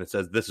launch. And it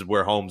says, this is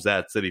where home's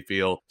at, Citi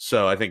Field.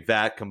 So I think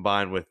that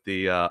combined with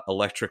the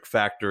Electric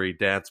Factory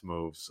dance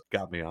moves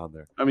got me on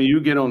there. I mean, you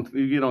get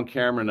on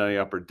camera in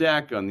the upper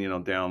deck down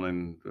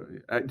in,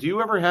 do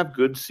you ever have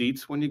good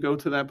seats when you go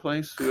to that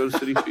place, to go to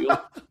Citi Field?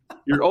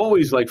 You're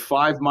always like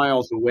 5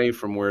 miles away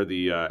from where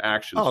the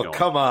action's Oh, going.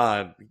 come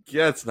on.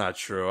 That's not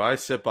true. I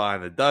sit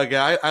behind the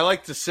dugout. I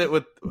like to sit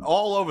with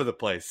all over the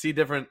place, see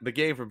the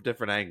game from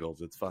different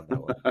angles. It's fun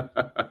that way.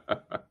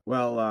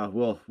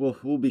 Well,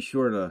 we'll be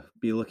sure to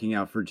be looking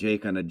out for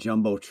Jake on a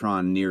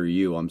jumbotron near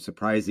you. I'm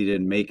surprised he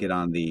didn't make it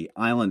on the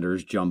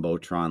Islanders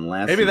jumbotron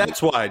last. Maybe night.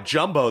 that's why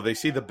Jumbo. They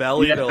see the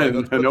belly. Yeah, they're like,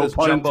 let's put no this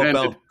pun Jumbo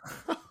intended.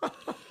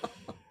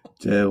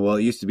 belly. Well,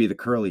 it used to be the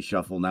curly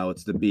shuffle. Now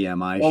it's the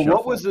BMI Well, shuffle.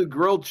 what was the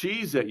grilled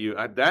cheese that you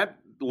that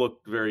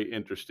looked very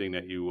interesting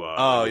that you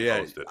Oh, you yeah.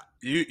 posted.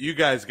 You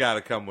guys got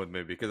to come with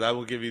me because I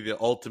will give you the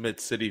ultimate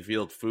Citi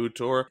Field food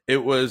tour.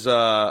 It was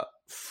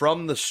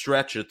From the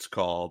Stretch, it's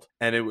called,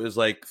 and it was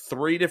like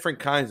 3 different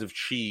kinds of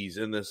cheese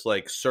in this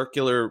like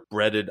circular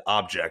breaded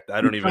object. I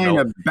don't even know.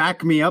 Trying to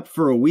back me up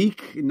for a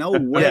week? No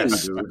way,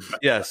 Yes. dude.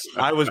 Yes,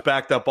 I was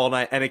backed up all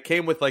night, and it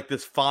came with like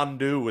this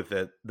fondue with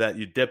it that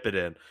you dip it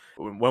in.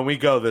 When we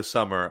go this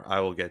summer, I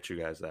will get you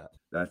guys that.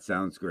 That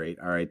sounds great.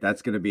 All right,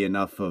 that's going to be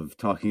enough of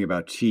talking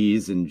about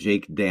cheese and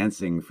Jake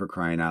dancing, for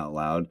crying out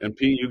loud. And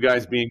Pete, you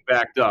guys being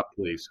backed up,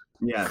 please.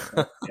 Yes,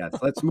 yes.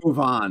 Let's move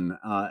on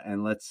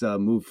and let's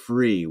move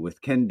free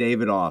with Ken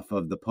Davidoff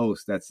of The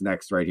Post. That's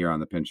next right here on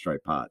the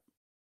Pinstripe Pod.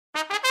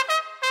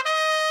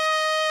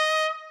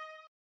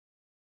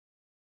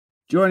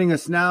 Joining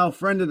us now,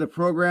 friend of the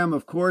program,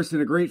 of course,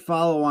 and a great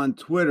follow on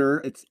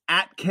Twitter. It's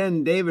at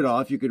Ken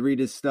Davidoff. You could read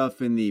his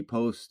stuff in the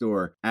Post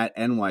or at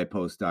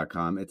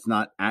nypost.com. It's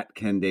not at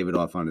Ken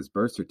Davidoff on his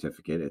birth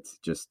certificate. It's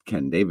just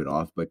Ken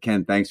Davidoff. But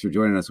Ken, thanks for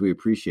joining us. We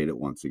appreciate it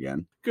once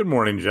again. Good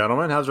morning,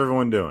 gentlemen. How's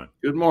everyone doing?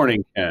 Good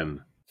morning,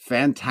 Ken.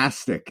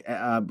 Fantastic.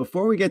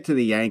 Before we get to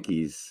the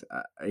Yankees,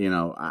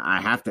 I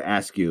have to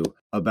ask you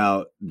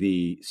about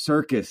the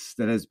circus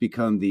that has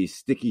become the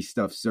sticky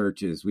stuff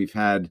searches. We've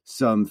had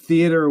some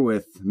theater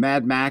with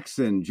Mad Max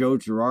and Joe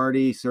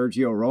Girardi,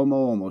 Sergio Romo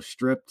almost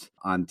stripped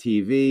on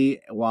TV,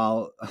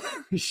 while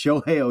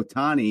Shohei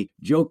Ohtani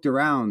joked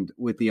around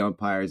with the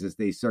umpires as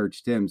they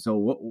searched him. So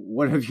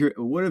what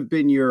have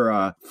been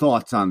your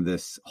thoughts on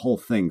this whole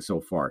thing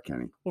so far,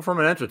 Kenny? Well, from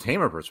an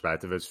entertainment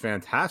perspective, it's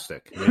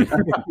fantastic.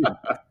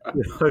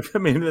 I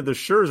mean, the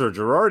Scherzer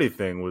Girardi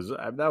thing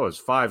was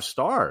 5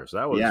 stars.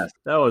 That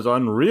was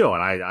unreal,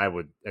 and I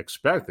would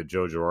expect that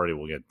Joe Girardi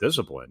will get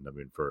disciplined. I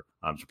mean,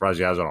 I'm surprised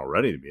he hasn't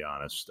already, to be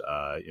honest.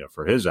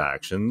 For his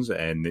actions,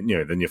 and then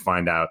you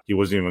find out he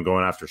wasn't even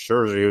going after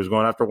Scherzer; he was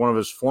going after one of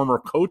his former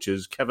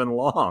coaches, Kevin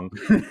Long.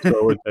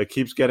 So it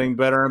keeps getting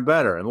better and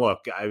better. And look,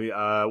 we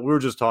were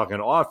just talking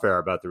off air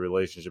about the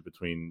relationship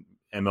between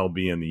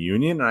MLB and the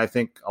union, and I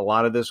think a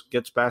lot of this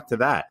gets back to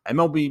that.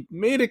 MLB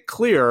made it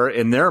clear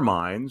in their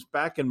minds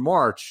back in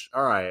March,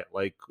 all right,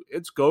 like,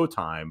 it's go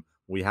time.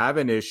 We have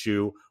an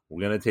issue.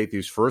 We're going to take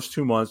these first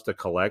 2 months to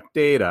collect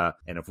data,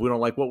 and if we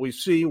don't like what we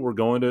see, we're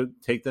going to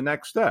take the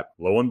next step.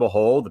 Lo and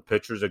behold, the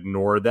pitchers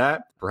ignored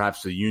that.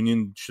 Perhaps the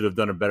union should have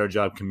done a better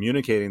job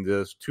communicating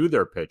this to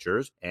their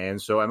pitchers,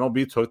 and so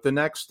MLB took the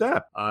next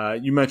step.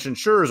 You mentioned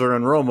Scherzer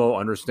and Romo,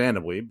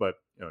 understandably, but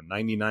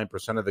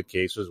 99% of the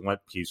cases went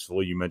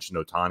peacefully. You mentioned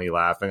Ohtani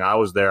laughing. I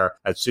was there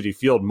at Citi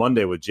Field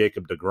Monday with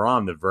Jacob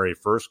deGrom, the very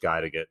first guy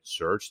to get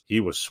searched.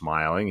 He was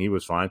smiling. He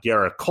was fine.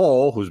 Garrett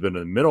Cole, who's been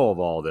in the middle of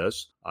all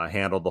this,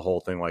 handled the whole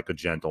thing like a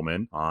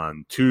gentleman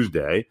on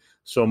Tuesday.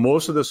 So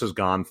most of this has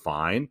gone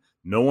fine.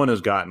 No one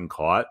has gotten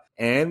caught.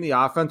 And the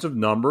offensive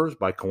numbers,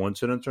 by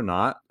coincidence or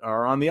not,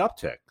 are on the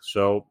uptick.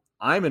 So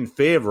I'm in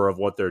favor of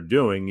what they're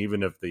doing,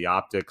 even if the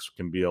optics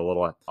can be a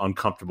little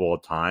uncomfortable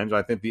at times.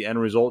 I think the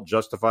end result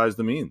justifies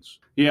the means.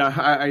 Yeah,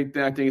 I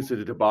think it's a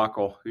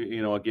debacle.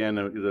 Again,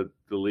 the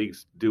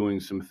league's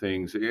doing some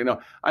things.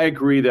 I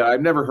agree that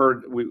I've never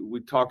heard. We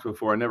talked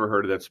before. I nenever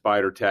heard of that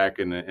Spider Tack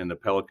and the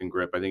Pelican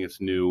Grip. I think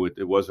it's new.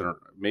 It wasn't.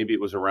 Maybe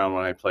it was around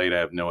when I played. I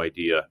have no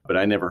idea, but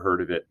I never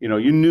heard of it.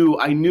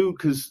 I knew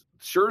because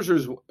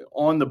Scherzer's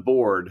on the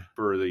board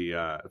for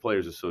the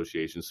Players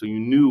Association, so you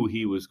knew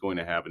he was going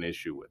to have an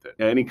issue with it.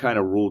 Any kind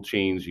of rule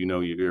change,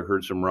 you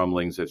heard some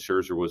rumblings that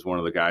Scherzer was one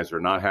of the guys that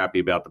are not happy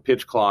about the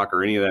pitch clock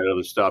or any of that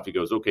other stuff. He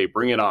goes, okay,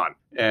 bring it on.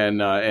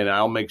 And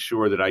I'll make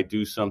sure that I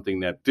do something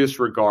that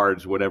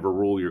disregards whatever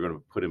rule you're going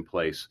to put in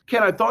place.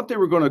 Ken, I thought they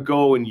were going to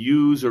go and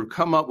use or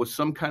come up with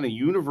some kind of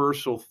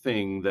universal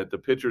thing that the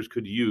pitchers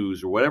could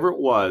use or whatever it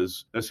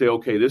was and say,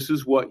 okay, this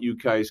is what you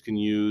guys can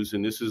use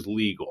and this is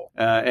legal.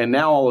 And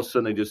now all of a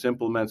sudden they just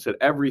implement that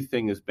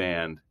everything is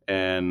banned.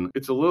 And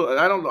it's a little,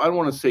 I don't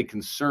want to say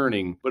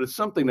concerning, but it's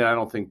something that I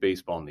don't think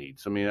baseball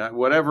needs. I mean,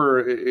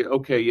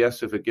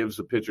 yes, if it gives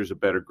the pitchers a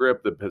better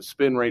grip, the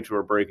spin rate to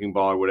a breaking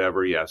ball or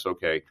whatever, yes,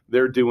 okay.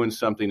 They're doing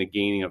something to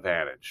gaining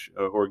advantage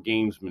or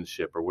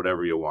gamesmanship or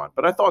whatever you want.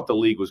 But I thought the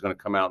league was going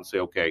to come out and say,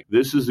 okay,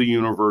 this is a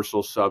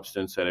universal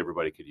substance that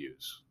everybody could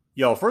use.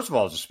 First of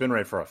all, it's a spin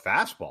rate for a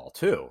fastball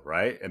too,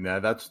 right? And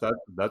that's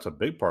a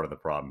big part of the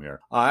problem here,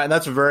 and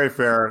that's a very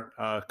fair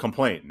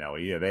complaint. Now,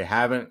 they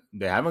haven't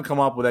come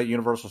up with that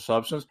universal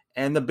substance,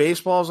 and the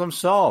baseballs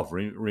themselves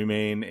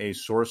remain a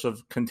source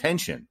of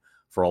contention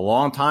for a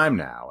long time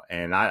now.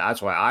 And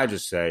that's why I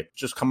just say,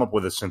 just come up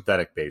with a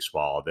synthetic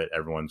baseball that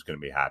everyone's going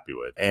to be happy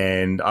with.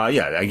 And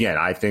again,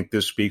 I think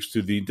this speaks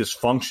to the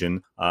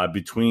dysfunction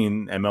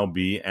between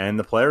MLB and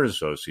the Players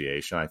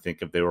Association. I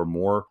think if they were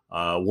more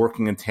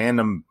working in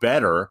tandem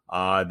better,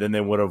 then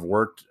they would have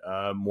worked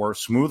more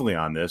smoothly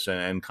on this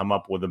and come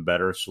up with a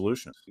better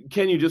solution.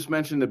 Ken, you just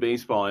mentioned the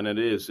baseball, and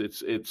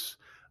it's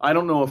I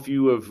don't know if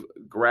you have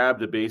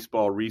grabbed a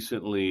baseball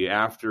recently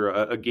after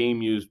a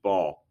game-used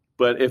ball.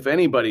 But if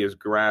anybody has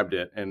grabbed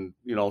it and,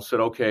 said,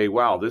 okay,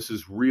 wow, this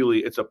is really,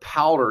 it's a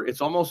powder.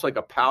 It's almost like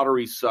a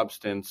powdery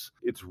substance.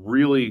 It's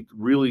really,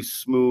 really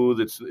smooth.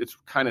 It's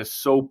kind of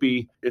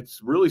soapy.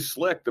 It's really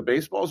slick. The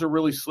baseballs are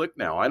really slick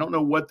now. I don't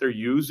know what they're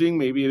using.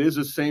 Maybe it is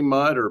the same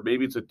mud, or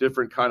maybe it's a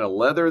different kind of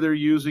leather they're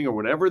using, or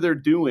whatever they're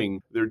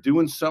doing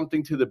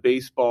something to the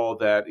baseball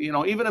that,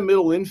 even a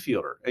middle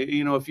infielder,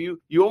 if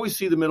you always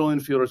see the middle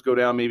infielders go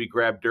down, maybe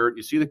grab dirt.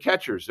 You see the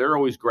catchers, they're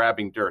always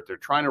grabbing dirt. They're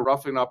trying to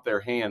roughen up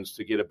their hands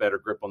to get a better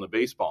grip on the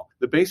baseball.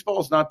 The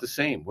baseball is not the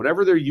same.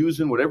 Whatever they're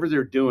using, whatever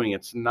they're doing,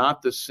 it's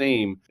not the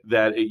same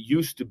that it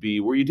used to be,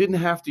 where you didn't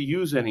have to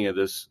use any of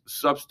this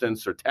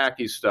substance or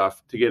tacky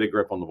stuff to get a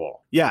grip on the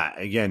ball. Yeah,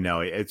 again,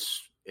 no,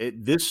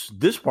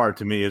 this part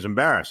to me is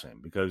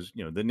embarrassing because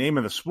the name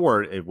of the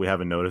sport, if we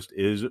haven't noticed,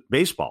 is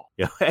baseball.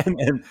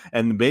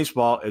 And the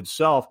baseball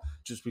itself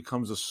just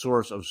becomes a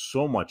source of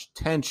so much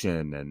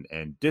tension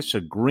and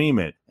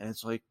disagreement. And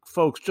it's like,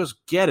 folks,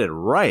 just get it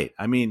right.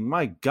 I mean,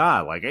 my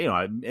God,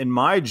 in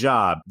my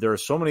job, there are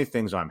so many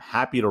things I'm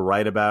happy to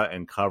write about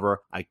and cover.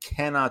 I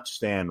cannot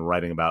stand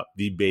writing about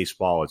the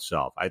baseball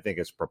itself. I think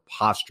it's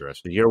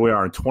preposterous. Here we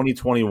are in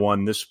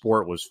 2021. This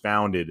sport was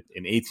founded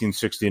in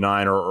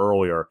 1869 or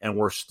earlier, and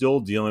we're still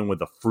dealing with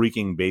the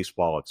freaking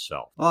baseball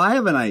itself. Well, I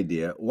have an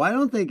idea. Why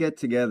don't they get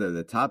together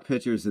the top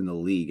pitchers in the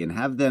league and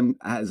have them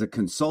as a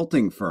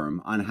consulting firm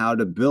on how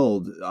to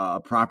build a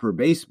proper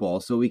baseball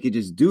so we could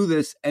just do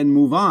this and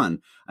move on?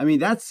 I mean,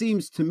 that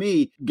seems to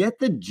me, get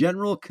the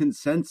general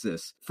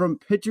consensus from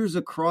pitchers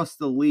across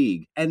the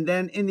league. And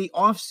then in the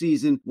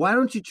offseason, why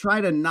don't you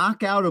try to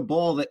knock out a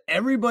ball that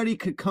everybody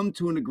could come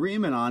to an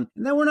agreement on?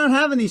 And then we're not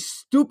having these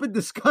stupid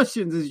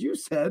discussions, as you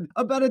said,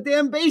 about a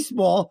damn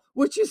baseball,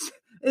 which is...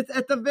 it's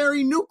at the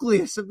very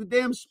nucleus of the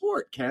damn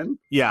sport, Ken.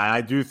 Yeah, I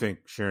do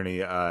think,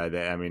 Shirney,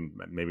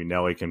 maybe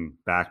Nelly can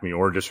back me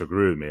or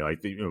disagree with me.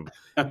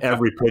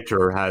 Every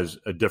pitcher has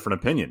a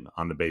different opinion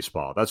on the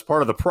baseball. That's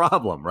part of the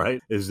problem,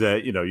 right? Is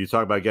that, you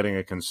talk about getting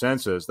a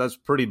consensus. That's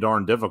pretty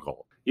darn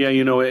difficult. Yeah,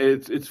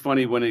 it's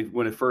funny when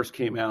it first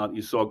came out,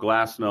 you saw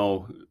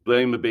Glasnow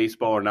blame the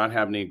baseball or not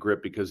having any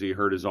grip because he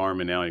hurt his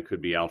arm and now he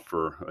could be out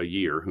for a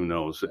year, who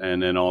knows?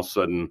 And then all of a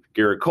sudden,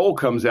 Garrett Cole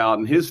comes out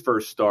in his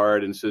first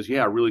start and says,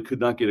 yeah, I really could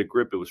not get a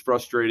grip. It was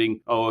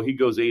frustrating. Oh, he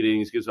goes 8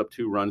 innings, gives up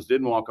 2 runs,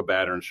 didn't walk a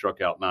batter, and struck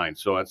out 9.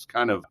 So that's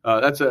kind of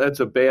that's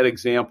a bad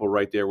example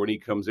right there when he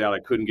comes out. I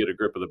couldn't get a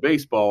grip of the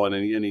baseball, and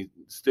he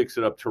sticks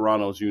it up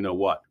Toronto's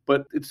what.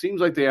 But it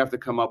seems like they have to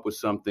come up with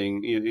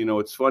something.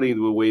 It's funny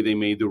the way they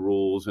made the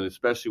rules, and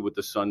especially with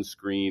the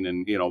sunscreen.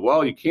 And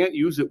you can't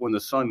use it when the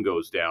sun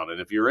goes down. And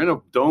if you're in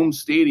a dome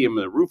stadium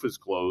and the roof is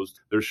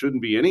closed, there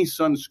shouldn't be any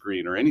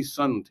sunscreen or any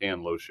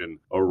suntan lotion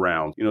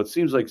around. It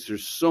seems like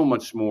there's so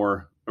much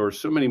more, or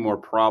so many more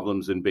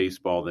problems in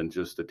baseball than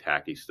just the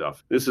tacky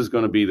stuff. This is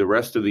going to be the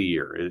rest of the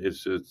year.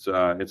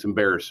 It's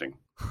embarrassing.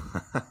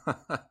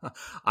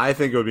 I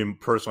think it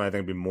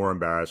would be more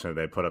embarrassing if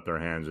they put up their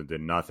hands and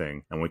did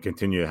nothing, and we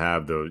continue to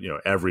have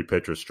every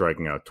pitcher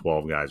striking out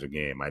 12 guys a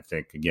game. I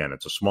think, again,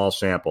 it's a small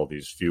sample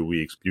these few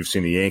weeks. You've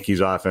seen the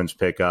Yankees offense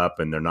pick up,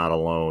 and they're not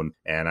alone.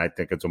 And I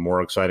think it's a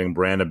more exciting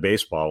brand of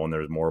baseball when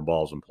there's more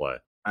balls in play.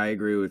 I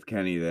agree with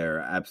Kenny there,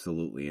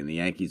 absolutely. And the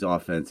Yankees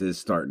offense is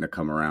starting to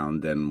come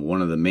around. And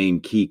one of the main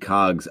key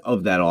cogs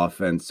of that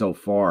offense so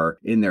far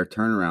in their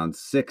turnaround,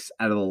 6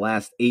 out of the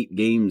last 8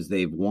 games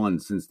they've won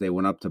since they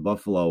went up to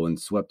Buffalo and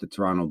swept the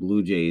Toronto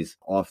Blue Jays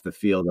off the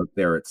field up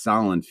there at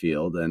Solon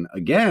Field. And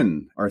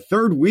again, our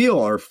fourth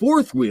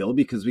wheel,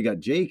 because we got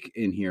Jake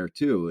in here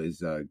too,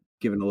 is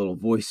giving a little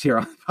voice here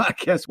on the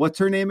podcast. What's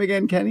her name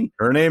again, Kenny?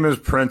 Her name is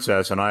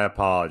Princess, and I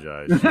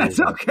apologize. That's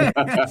okay.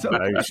 That's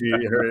okay.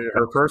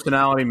 Her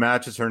personality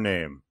matches her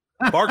name.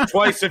 Bark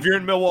twice if you're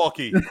in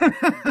Milwaukee.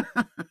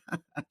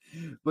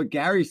 But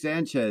Gary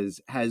Sanchez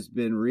has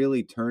been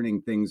really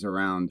turning things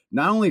around,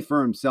 not only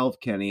for himself,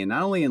 Kenny, and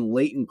not only in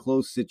late and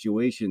close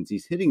situations.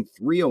 He's hitting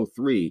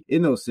 .303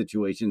 in those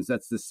situations.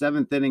 That's the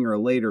 7th inning or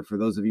later, for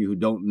those of you who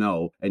don't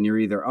know, and you're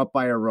either up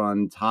by a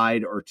run,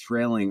 tied, or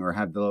trailing, or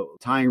have the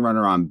tying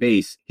runner on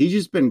base. He's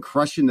just been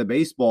crushing the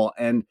baseball,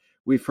 and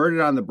we've heard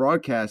it on the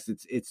broadcast.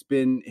 It's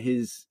been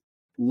his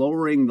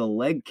lowering the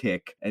leg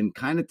kick and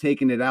kind of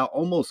taking it out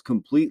almost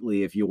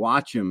completely if you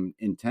watch him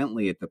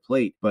intently at the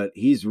plate. But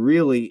he's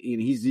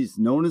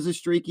known as a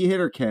streaky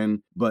hitter,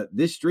 Ken, but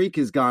this streak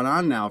has gone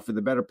on now for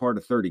the better part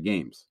of 30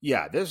 games.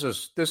 Yeah, this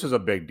is a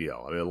big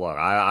deal. I mean, look,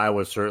 I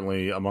was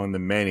certainly among the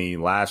many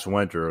last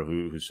winter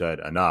who said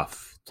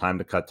enough. time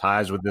to cut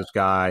ties with this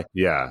guy.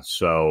 Yeah,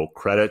 so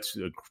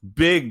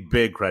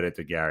big credit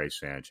to Gary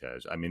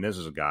Sanchez. I mean, this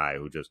is a guy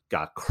who just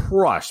got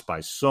crushed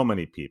by so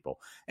many people.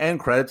 And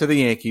credit to the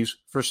Yankees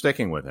for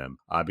sticking with him,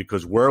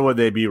 because where would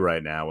they be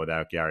right now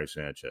without Gary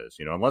Sanchez?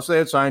 Unless they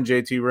had signed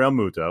JT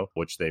Realmuto,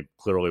 which they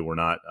clearly were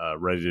not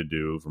ready to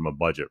do from a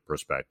budget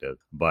perspective.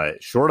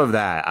 But short of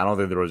that, I don't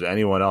think there was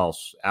anyone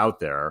else out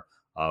there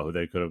who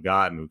they could have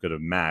gotten, who could have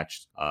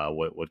matched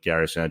what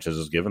Gary Sanchez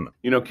has given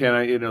them. Ken,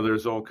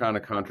 there's all kind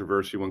of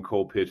controversy when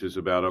Cole pitches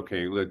about,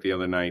 okay, look, the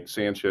other night,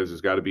 Sanchez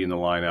has got to be in the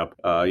lineup.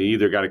 You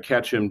either got to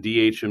catch him,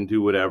 DH him,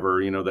 do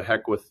whatever, the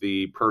heck with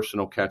the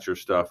personal catcher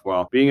stuff.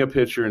 Well, being a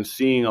pitcher and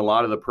seeing a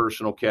lot of the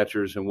personal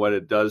catchers and what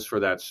it does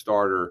for that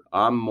starter,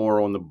 I'm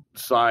more on the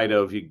side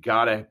of you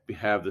got to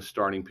have the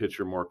starting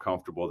pitcher more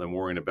comfortable than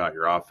worrying about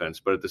your offense.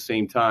 But at the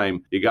same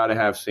time, you got to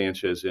have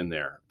Sanchez in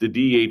there. The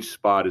DH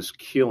spot is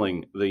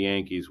killing the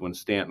Yankees when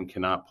Stanton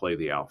cannot play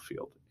the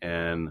outfield.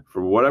 And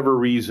for whatever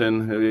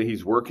reason,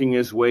 he's working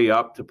his way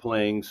up to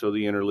playing. So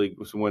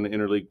when the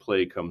interleague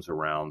play comes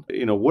around,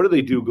 what do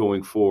they do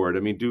going forward? I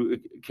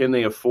mean, can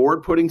they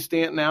afford putting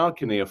Stanton out?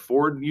 Can they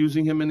afford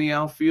using him in the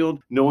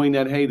outfield, knowing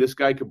that, hey, this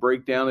guy could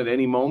break down at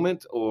any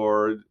moment?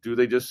 Or do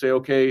they just say,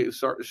 okay,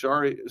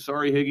 sorry,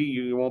 Higgy,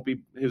 you won't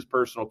be his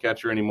personal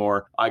catcher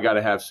anymore. I got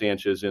to have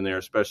Sanchez in there,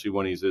 especially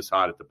when he's this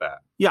hot at the bat.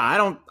 Yeah, I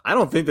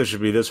don't think this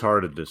should be this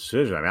hard a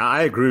decision. I mean,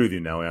 I agree with you,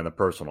 Nelly, on the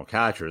personal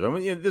catchers. I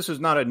mean, this is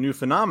not a new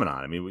phenomenon.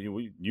 I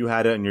mean, you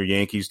had it in your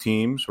Yankees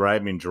teams,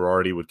 right? I mean,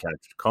 Girardi would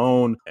catch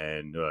Cone,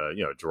 and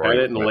Girardi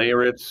Pettit and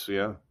Leyritz,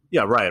 yeah.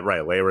 Yeah, right.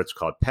 Leyritz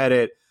caught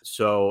Pettit.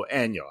 So,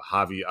 and,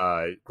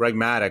 Greg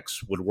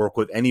Maddux would work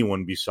with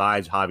anyone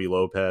besides Javi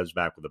Lopez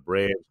back with the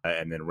Braves,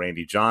 and then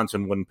Randy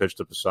Johnson wouldn't pitch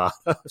to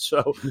Posada.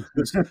 So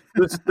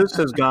this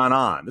has gone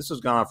on. This has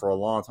gone on for a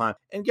long time.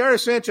 And Gary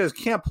Sanchez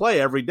can't play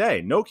every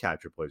day. No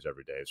catcher plays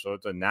every day. So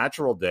it's a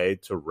natural day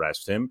to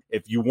rest him.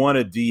 If you want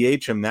to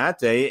DH him that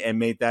day and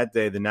make that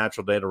day the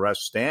natural day to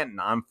rest Stanton,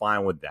 I'm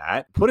fine with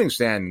that. Putting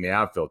Stanton in the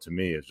outfield, to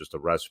me, is just a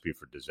recipe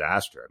for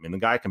disaster. I mean, the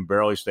guy can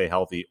barely stay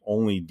healthy,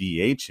 only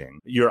DHing.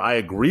 I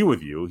agree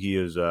with you. He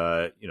is,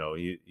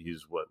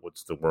 he's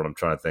what's the word I'm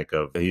trying to think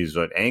of? He's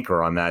an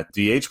anchor on that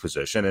DH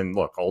position. And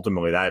look,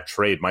 ultimately that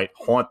trade might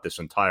haunt this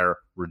entire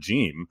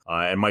regime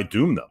and might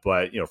doom them.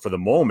 But, for the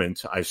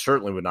moment, I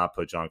certainly would not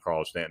put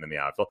Giancarlo Stanton in the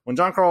outfield. When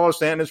Giancarlo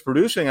Stanton is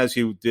producing, as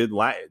he did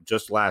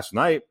just last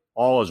night,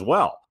 all is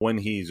well. When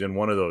he's in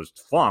one of those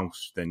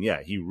funks, then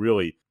yeah, he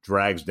really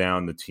drags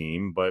down the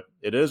team, but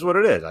it is what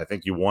it is. I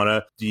think you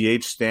want to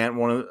DH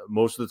Stanton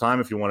most of the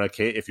time. If you want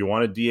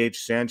to DH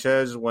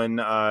Sanchez when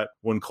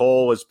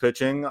Cole is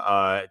pitching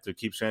to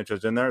keep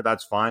Sanchez in there,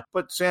 that's fine.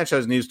 But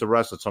Sanchez needs to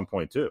rest at some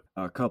point too.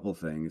 A couple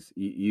things.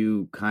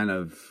 You kind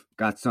of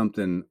got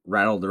something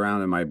rattled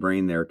around in my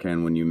brain there,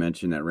 Ken, when you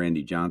mentioned that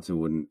Randy Johnson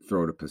wouldn't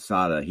throw to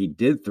Posada. He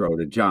did throw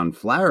to John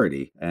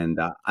Flaherty, and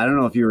I don't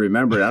know if you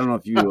remember it. I don't know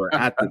if you were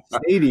at the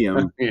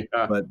stadium,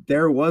 yeah. But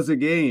there was a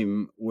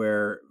game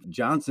where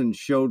Johnson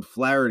showed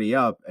Flaherty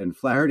up, and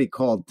Flaherty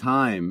called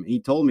time. He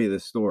told me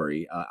this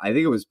story. I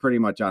think it was pretty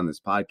much on this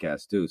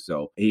podcast too.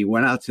 So he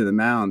went out to the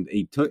mound.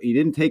 He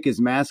didn't take his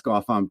mask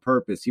off on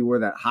purpose. He wore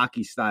that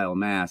hockey style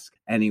mask,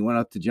 and he went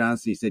up to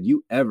Johnson. He said,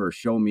 "You ever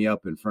show me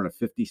up in front of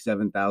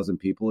 57,000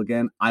 people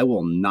again, I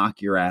will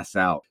knock your ass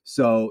out."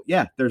 So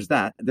yeah, there's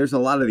that. There's a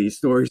lot of these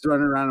stories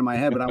running around in my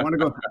head, but I want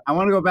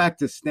to go back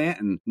to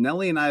Stanton.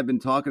 Nelly and I have been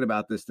talking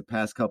about this the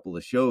past couple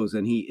of shows,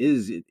 and he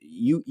is,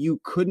 you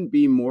couldn't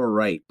be more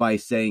right by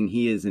saying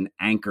he is an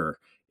anchor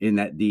in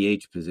that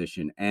DH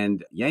position.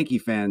 And Yankee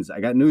fans,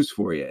 I got news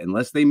for you.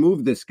 Unless they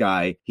move this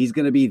guy, he's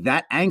going to be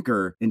that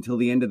anchor until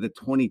the end of the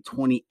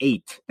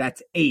 2028.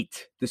 That's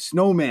 8. The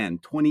Snowman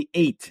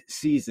 28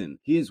 season.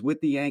 He is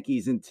with the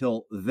Yankees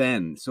until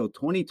then. So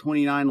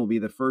 2029 will be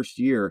the first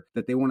year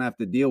that they won't have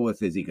to deal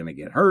with, is he going to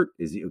get hurt?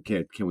 Is he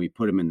okay? Can we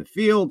put him in the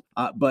field?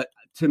 But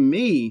to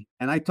me,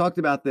 and I talked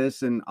about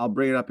this, and I'll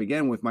bring it up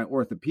again with my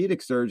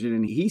orthopedic surgeon,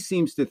 and he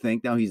seems to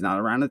think, now he's not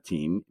around a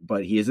team,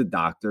 but he is a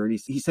doctor, and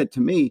he said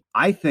to me,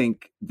 I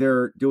think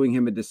they're doing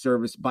him a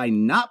disservice by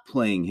not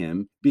playing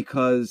him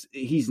because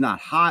he's not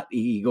hot.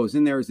 He goes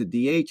in there as a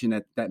DH,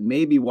 and that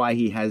may be why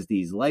he has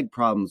these leg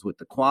problems with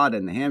the quad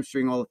and the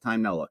hamstring all the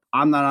time. Now, look,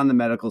 I'm not on the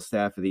medical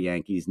staff of the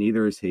Yankees,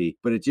 neither is he,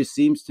 but it just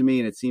seems to me,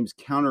 and it seems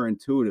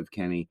counterintuitive,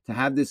 Kenny, to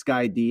have this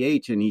guy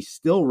DH, and he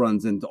still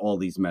runs into all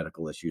these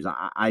medical issues.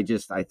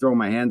 I throw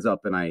my hands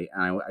up, and I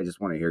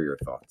just want to hear your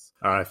thoughts.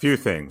 A few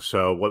things.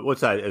 So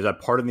what's that? Is that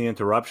part of the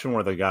interruption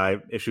where the guy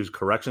issues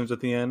corrections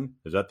at the end?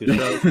 Is that the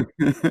show?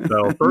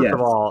 So first Yes.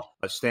 of all,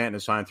 Stanton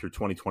is signed through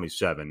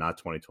 2027, not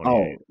 2028.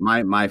 Oh,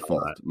 my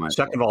fault.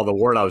 Second of all, the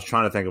word I was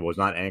trying to think of was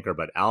not anchor,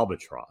 but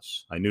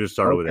albatross. I knew it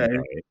started with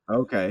an A.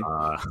 Okay.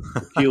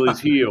 Achilles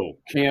heel,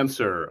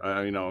 cancer,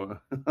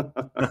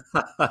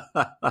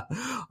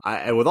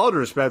 With all due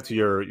respect to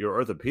your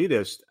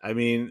orthopedist, I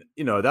mean,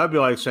 that would be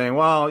like saying,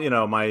 well,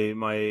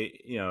 my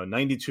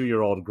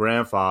 92-year-old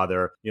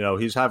grandfather.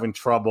 He's having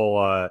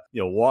trouble,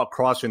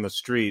 crossing the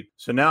street.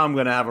 So now I'm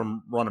going to have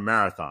him run a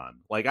marathon.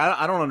 Like,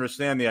 I don't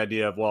understand the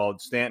idea of, well,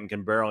 Stanton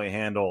can barely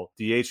handle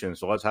DHing,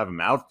 so let's have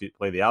him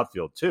play the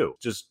outfield too.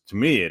 Just to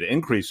me, it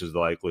increases the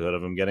likelihood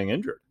of him getting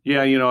injured.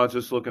 Yeah, I was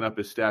just looking up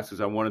his stats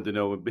because I wanted to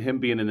know, him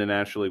being in the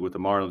National League with the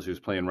Marlins, he was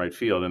playing right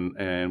field.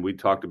 And we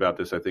talked about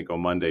this, I think,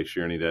 on Monday,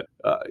 Shirney, that,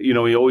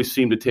 he always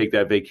seemed to take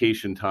that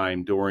vacation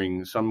time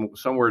during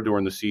somewhere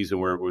during the season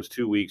where it was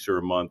 2 weeks or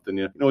a month. And,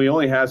 he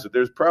only has it.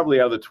 There's probably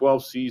out of the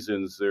 12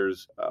 seasons,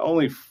 there's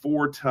only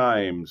 4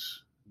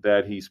 times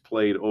that he's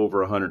played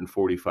over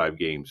 145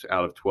 games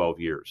out of 12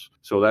 years.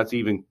 So that's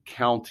even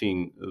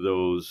counting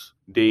those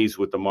days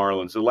with the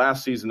Marlins. The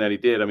last season that he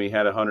did, he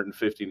had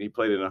 150, and he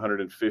played in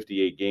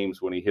 158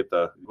 games when he hit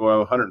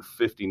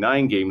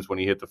 159 games when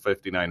he hit the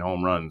 59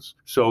 home runs.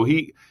 So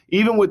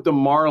even with the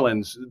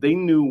Marlins, they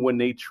knew when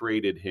they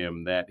traded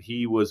him that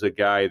he was a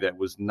guy that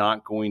was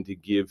not going to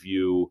give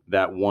you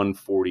that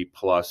 140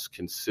 plus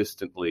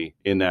consistently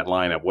in that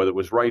lineup, whether it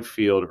was right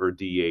field or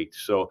DH.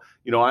 So,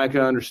 I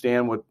can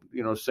understand what,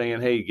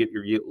 saying, hey, get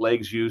your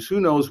legs used. Who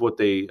knows what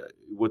they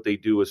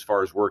do as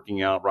far as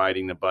working out,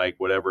 riding the bike,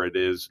 whatever it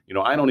is.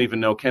 I don't even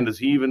know, Ken, does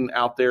he even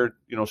out there,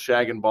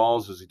 shagging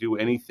balls? Does he do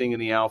anything in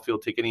the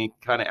outfield, take any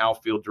kind of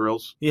outfield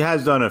drills? He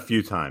has done a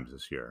few times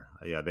this year.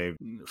 Yeah, they've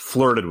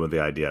flirted with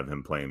the idea of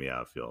him playing the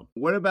outfield.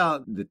 What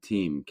about the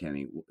team,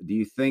 Kenny? Do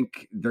you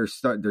think they're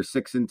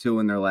 6-2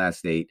 in their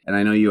last 8? And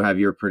I know you have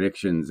your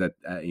predictions that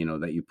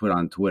that you put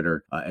on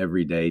Twitter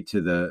every day,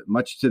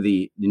 much to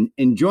the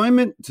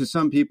enjoyment to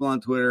some people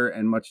on Twitter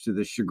and much to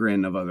the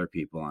chagrin of other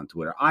people on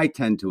Twitter. I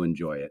tend to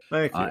enjoy it.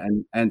 Thank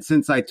you. And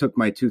since I took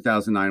my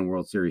 2009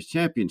 World Series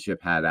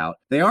championship hat out,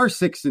 they are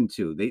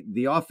 6-2.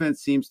 The offense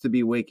seems to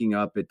be waking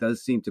up. It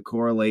does seem to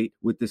correlate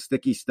with the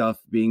sticky stuff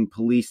being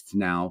policed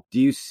now. Do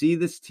you see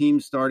this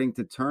team starting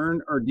to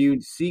turn, or do you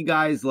see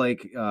guys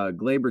like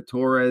Gleyber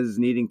Torres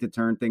needing to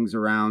turn things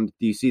around?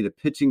 Do you see the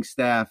pitching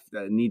staff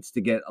that needs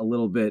to get a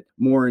little bit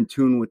more in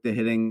tune with the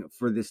hitting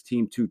for this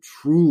team to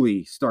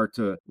truly start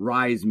to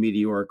rise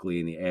meteorically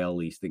in the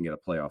AL East and get a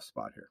playoff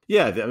spot here?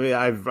 Yeah,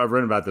 I've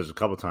written about this a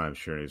couple times,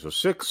 Shirney. So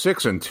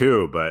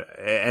 6-2, but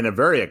and a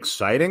very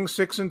exciting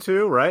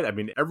 6-2, right?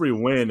 Every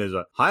win is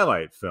a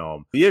highlight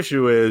film. The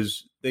issue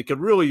is they could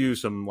really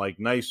use some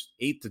nice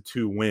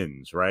 8-2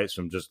 wins, right?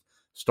 Some just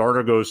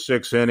starter goes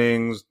 6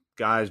 innings,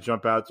 guys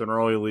jump out to an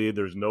early lead.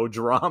 There's no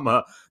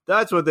drama.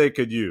 That's what they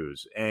could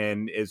use.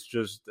 And it's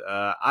just,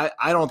 I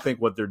don't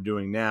think what they're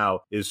doing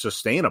now is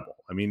sustainable.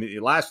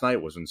 Last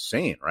night was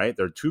insane, right?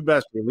 Their 2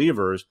 best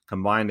relievers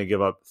combined to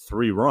give up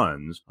 3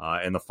 runs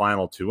in the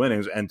final 2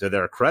 innings. And to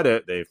their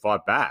credit, they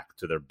fought back,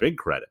 to their big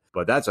credit.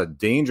 But that's a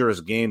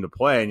dangerous game to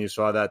play. And you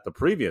saw that the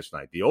previous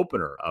night, the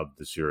opener of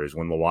the series,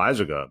 when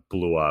Loaisiga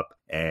blew up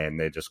and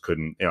they just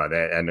couldn't,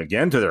 and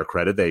again, to their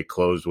credit, they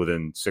closed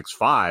within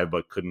 6-5,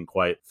 but couldn't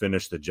quite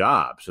finish the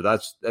job. So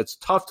that's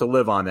tough to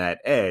live on that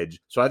edge.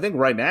 So I think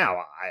right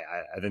now,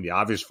 I think the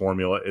obvious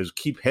formula is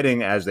keep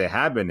hitting as they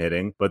have been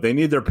hitting, but they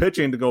need their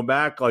pitching to go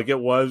back like it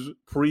was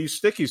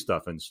pre-sticky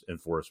stuff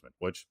enforcement,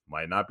 which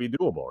might not be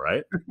doable,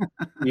 right?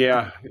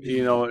 Yeah.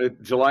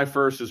 July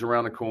 1st is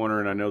around the corner,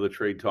 and I know the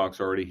trade talks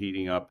are already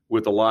heating up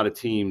with a lot of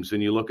teams.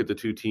 And you look at the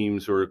 2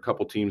 teams or a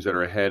couple teams that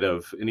are ahead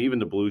of, and even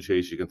the Blue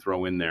Jays you can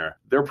throw in there.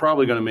 They're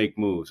probably going to make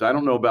moves. I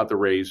don't know about the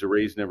Rays. The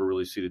Rays never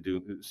really seem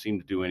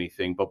to do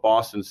anything, but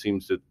Boston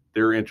seems to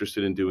they're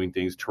interested in doing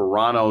things.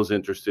 Toronto's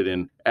interested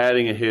in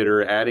adding a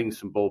hitter, adding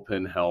some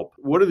bullpen help.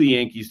 What do the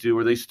Yankees do?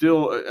 Are they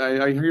still,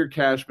 I hear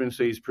Cashman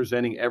say he's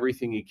presenting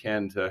everything he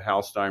can to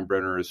Hal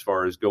Steinbrenner as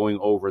far as going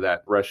over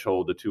that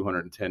threshold to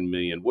 $210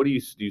 million. Do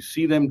you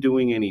see them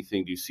doing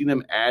anything? Do you see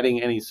them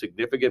adding any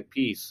significant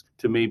piece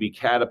to maybe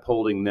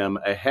catapulting them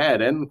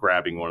ahead and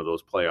grabbing one of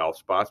those playoff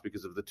spots?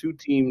 Because if the 2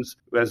 teams,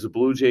 as the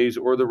Blue Jays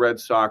or the Red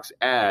Sox,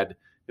 add,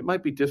 it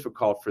might be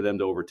difficult for them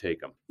to overtake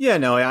them. Yeah,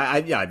 no,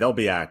 they'll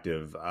be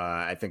active.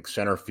 I think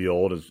center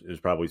field is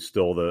probably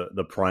still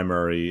the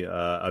primary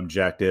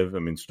objective.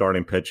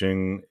 Starting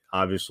pitching,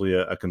 obviously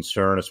a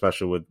concern,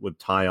 especially with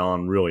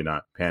Taillon really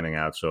not panning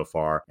out so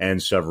far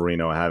and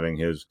Severino having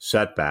his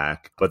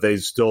setback. But they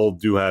still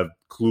do have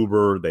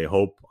Kluber, they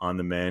hope, on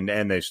the mend,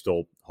 and they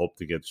still hope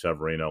to get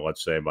Severino,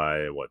 let's say, by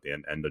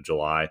the end of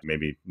July,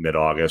 maybe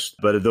mid-August.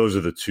 But those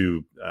are the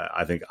 2,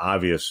 I think,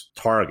 obvious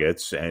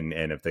targets. And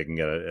if they can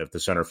if the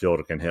center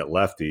fielder can hit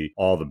lefty,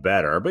 all the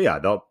better. But yeah,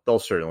 they'll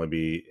certainly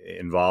be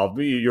involved.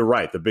 But you're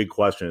right. The big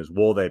question is,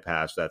 will they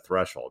pass that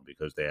threshold?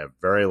 Because they have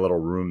very little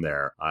room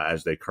there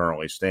as they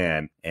currently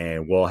stand.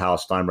 And will Hal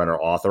Steinbrenner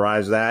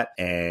authorize that?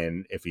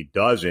 And if he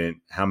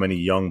doesn't, how many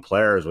young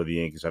players will the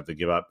Yankees have to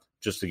give up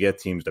just to get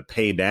teams to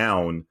pay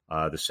down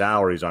the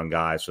salaries on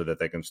guys so that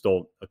they can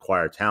still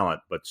acquire talent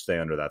but stay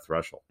under that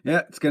threshold?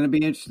 Yeah, it's going to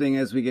be interesting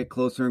as we get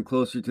closer and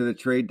closer to the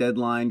trade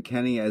deadline.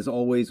 Kenny, as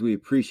always, we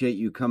appreciate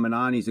you coming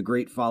on. He's a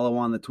great follow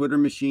on the Twitter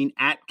machine,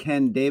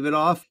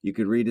 @KenDavidoff. You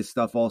could read his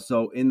stuff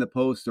also in the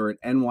Post or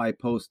at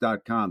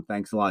nypost.com.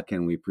 Thanks a lot,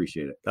 Ken. We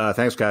appreciate it.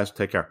 Thanks, guys.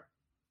 Take care.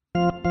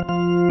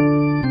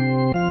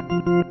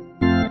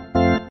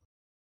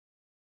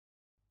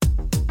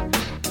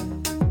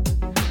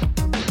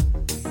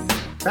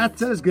 That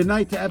says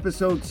goodnight to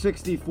episode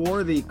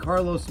 64, the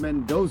Carlos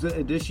Mendoza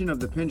edition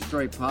of the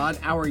Pinstripe Pod,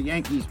 our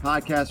Yankees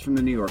podcast from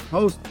the New York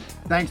Post.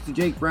 Thanks to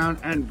Jake Brown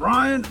and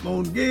Brian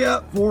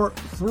Mongia for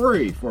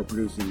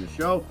producing the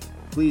show.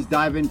 Please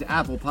dive into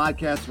Apple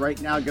Podcasts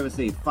right now. Give us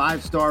a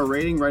 5-star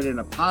rating. Write in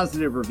a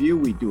positive review.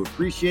 We do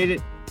appreciate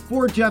it.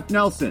 For Jeff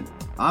Nelson,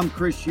 I'm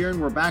Chris Sheeran.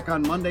 We're back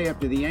on Monday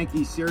after the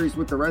Yankees series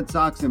with the Red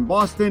Sox in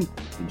Boston.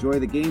 Enjoy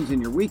the games in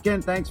your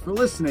weekend. Thanks for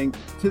listening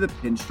to the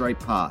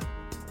Pinstripe Pod.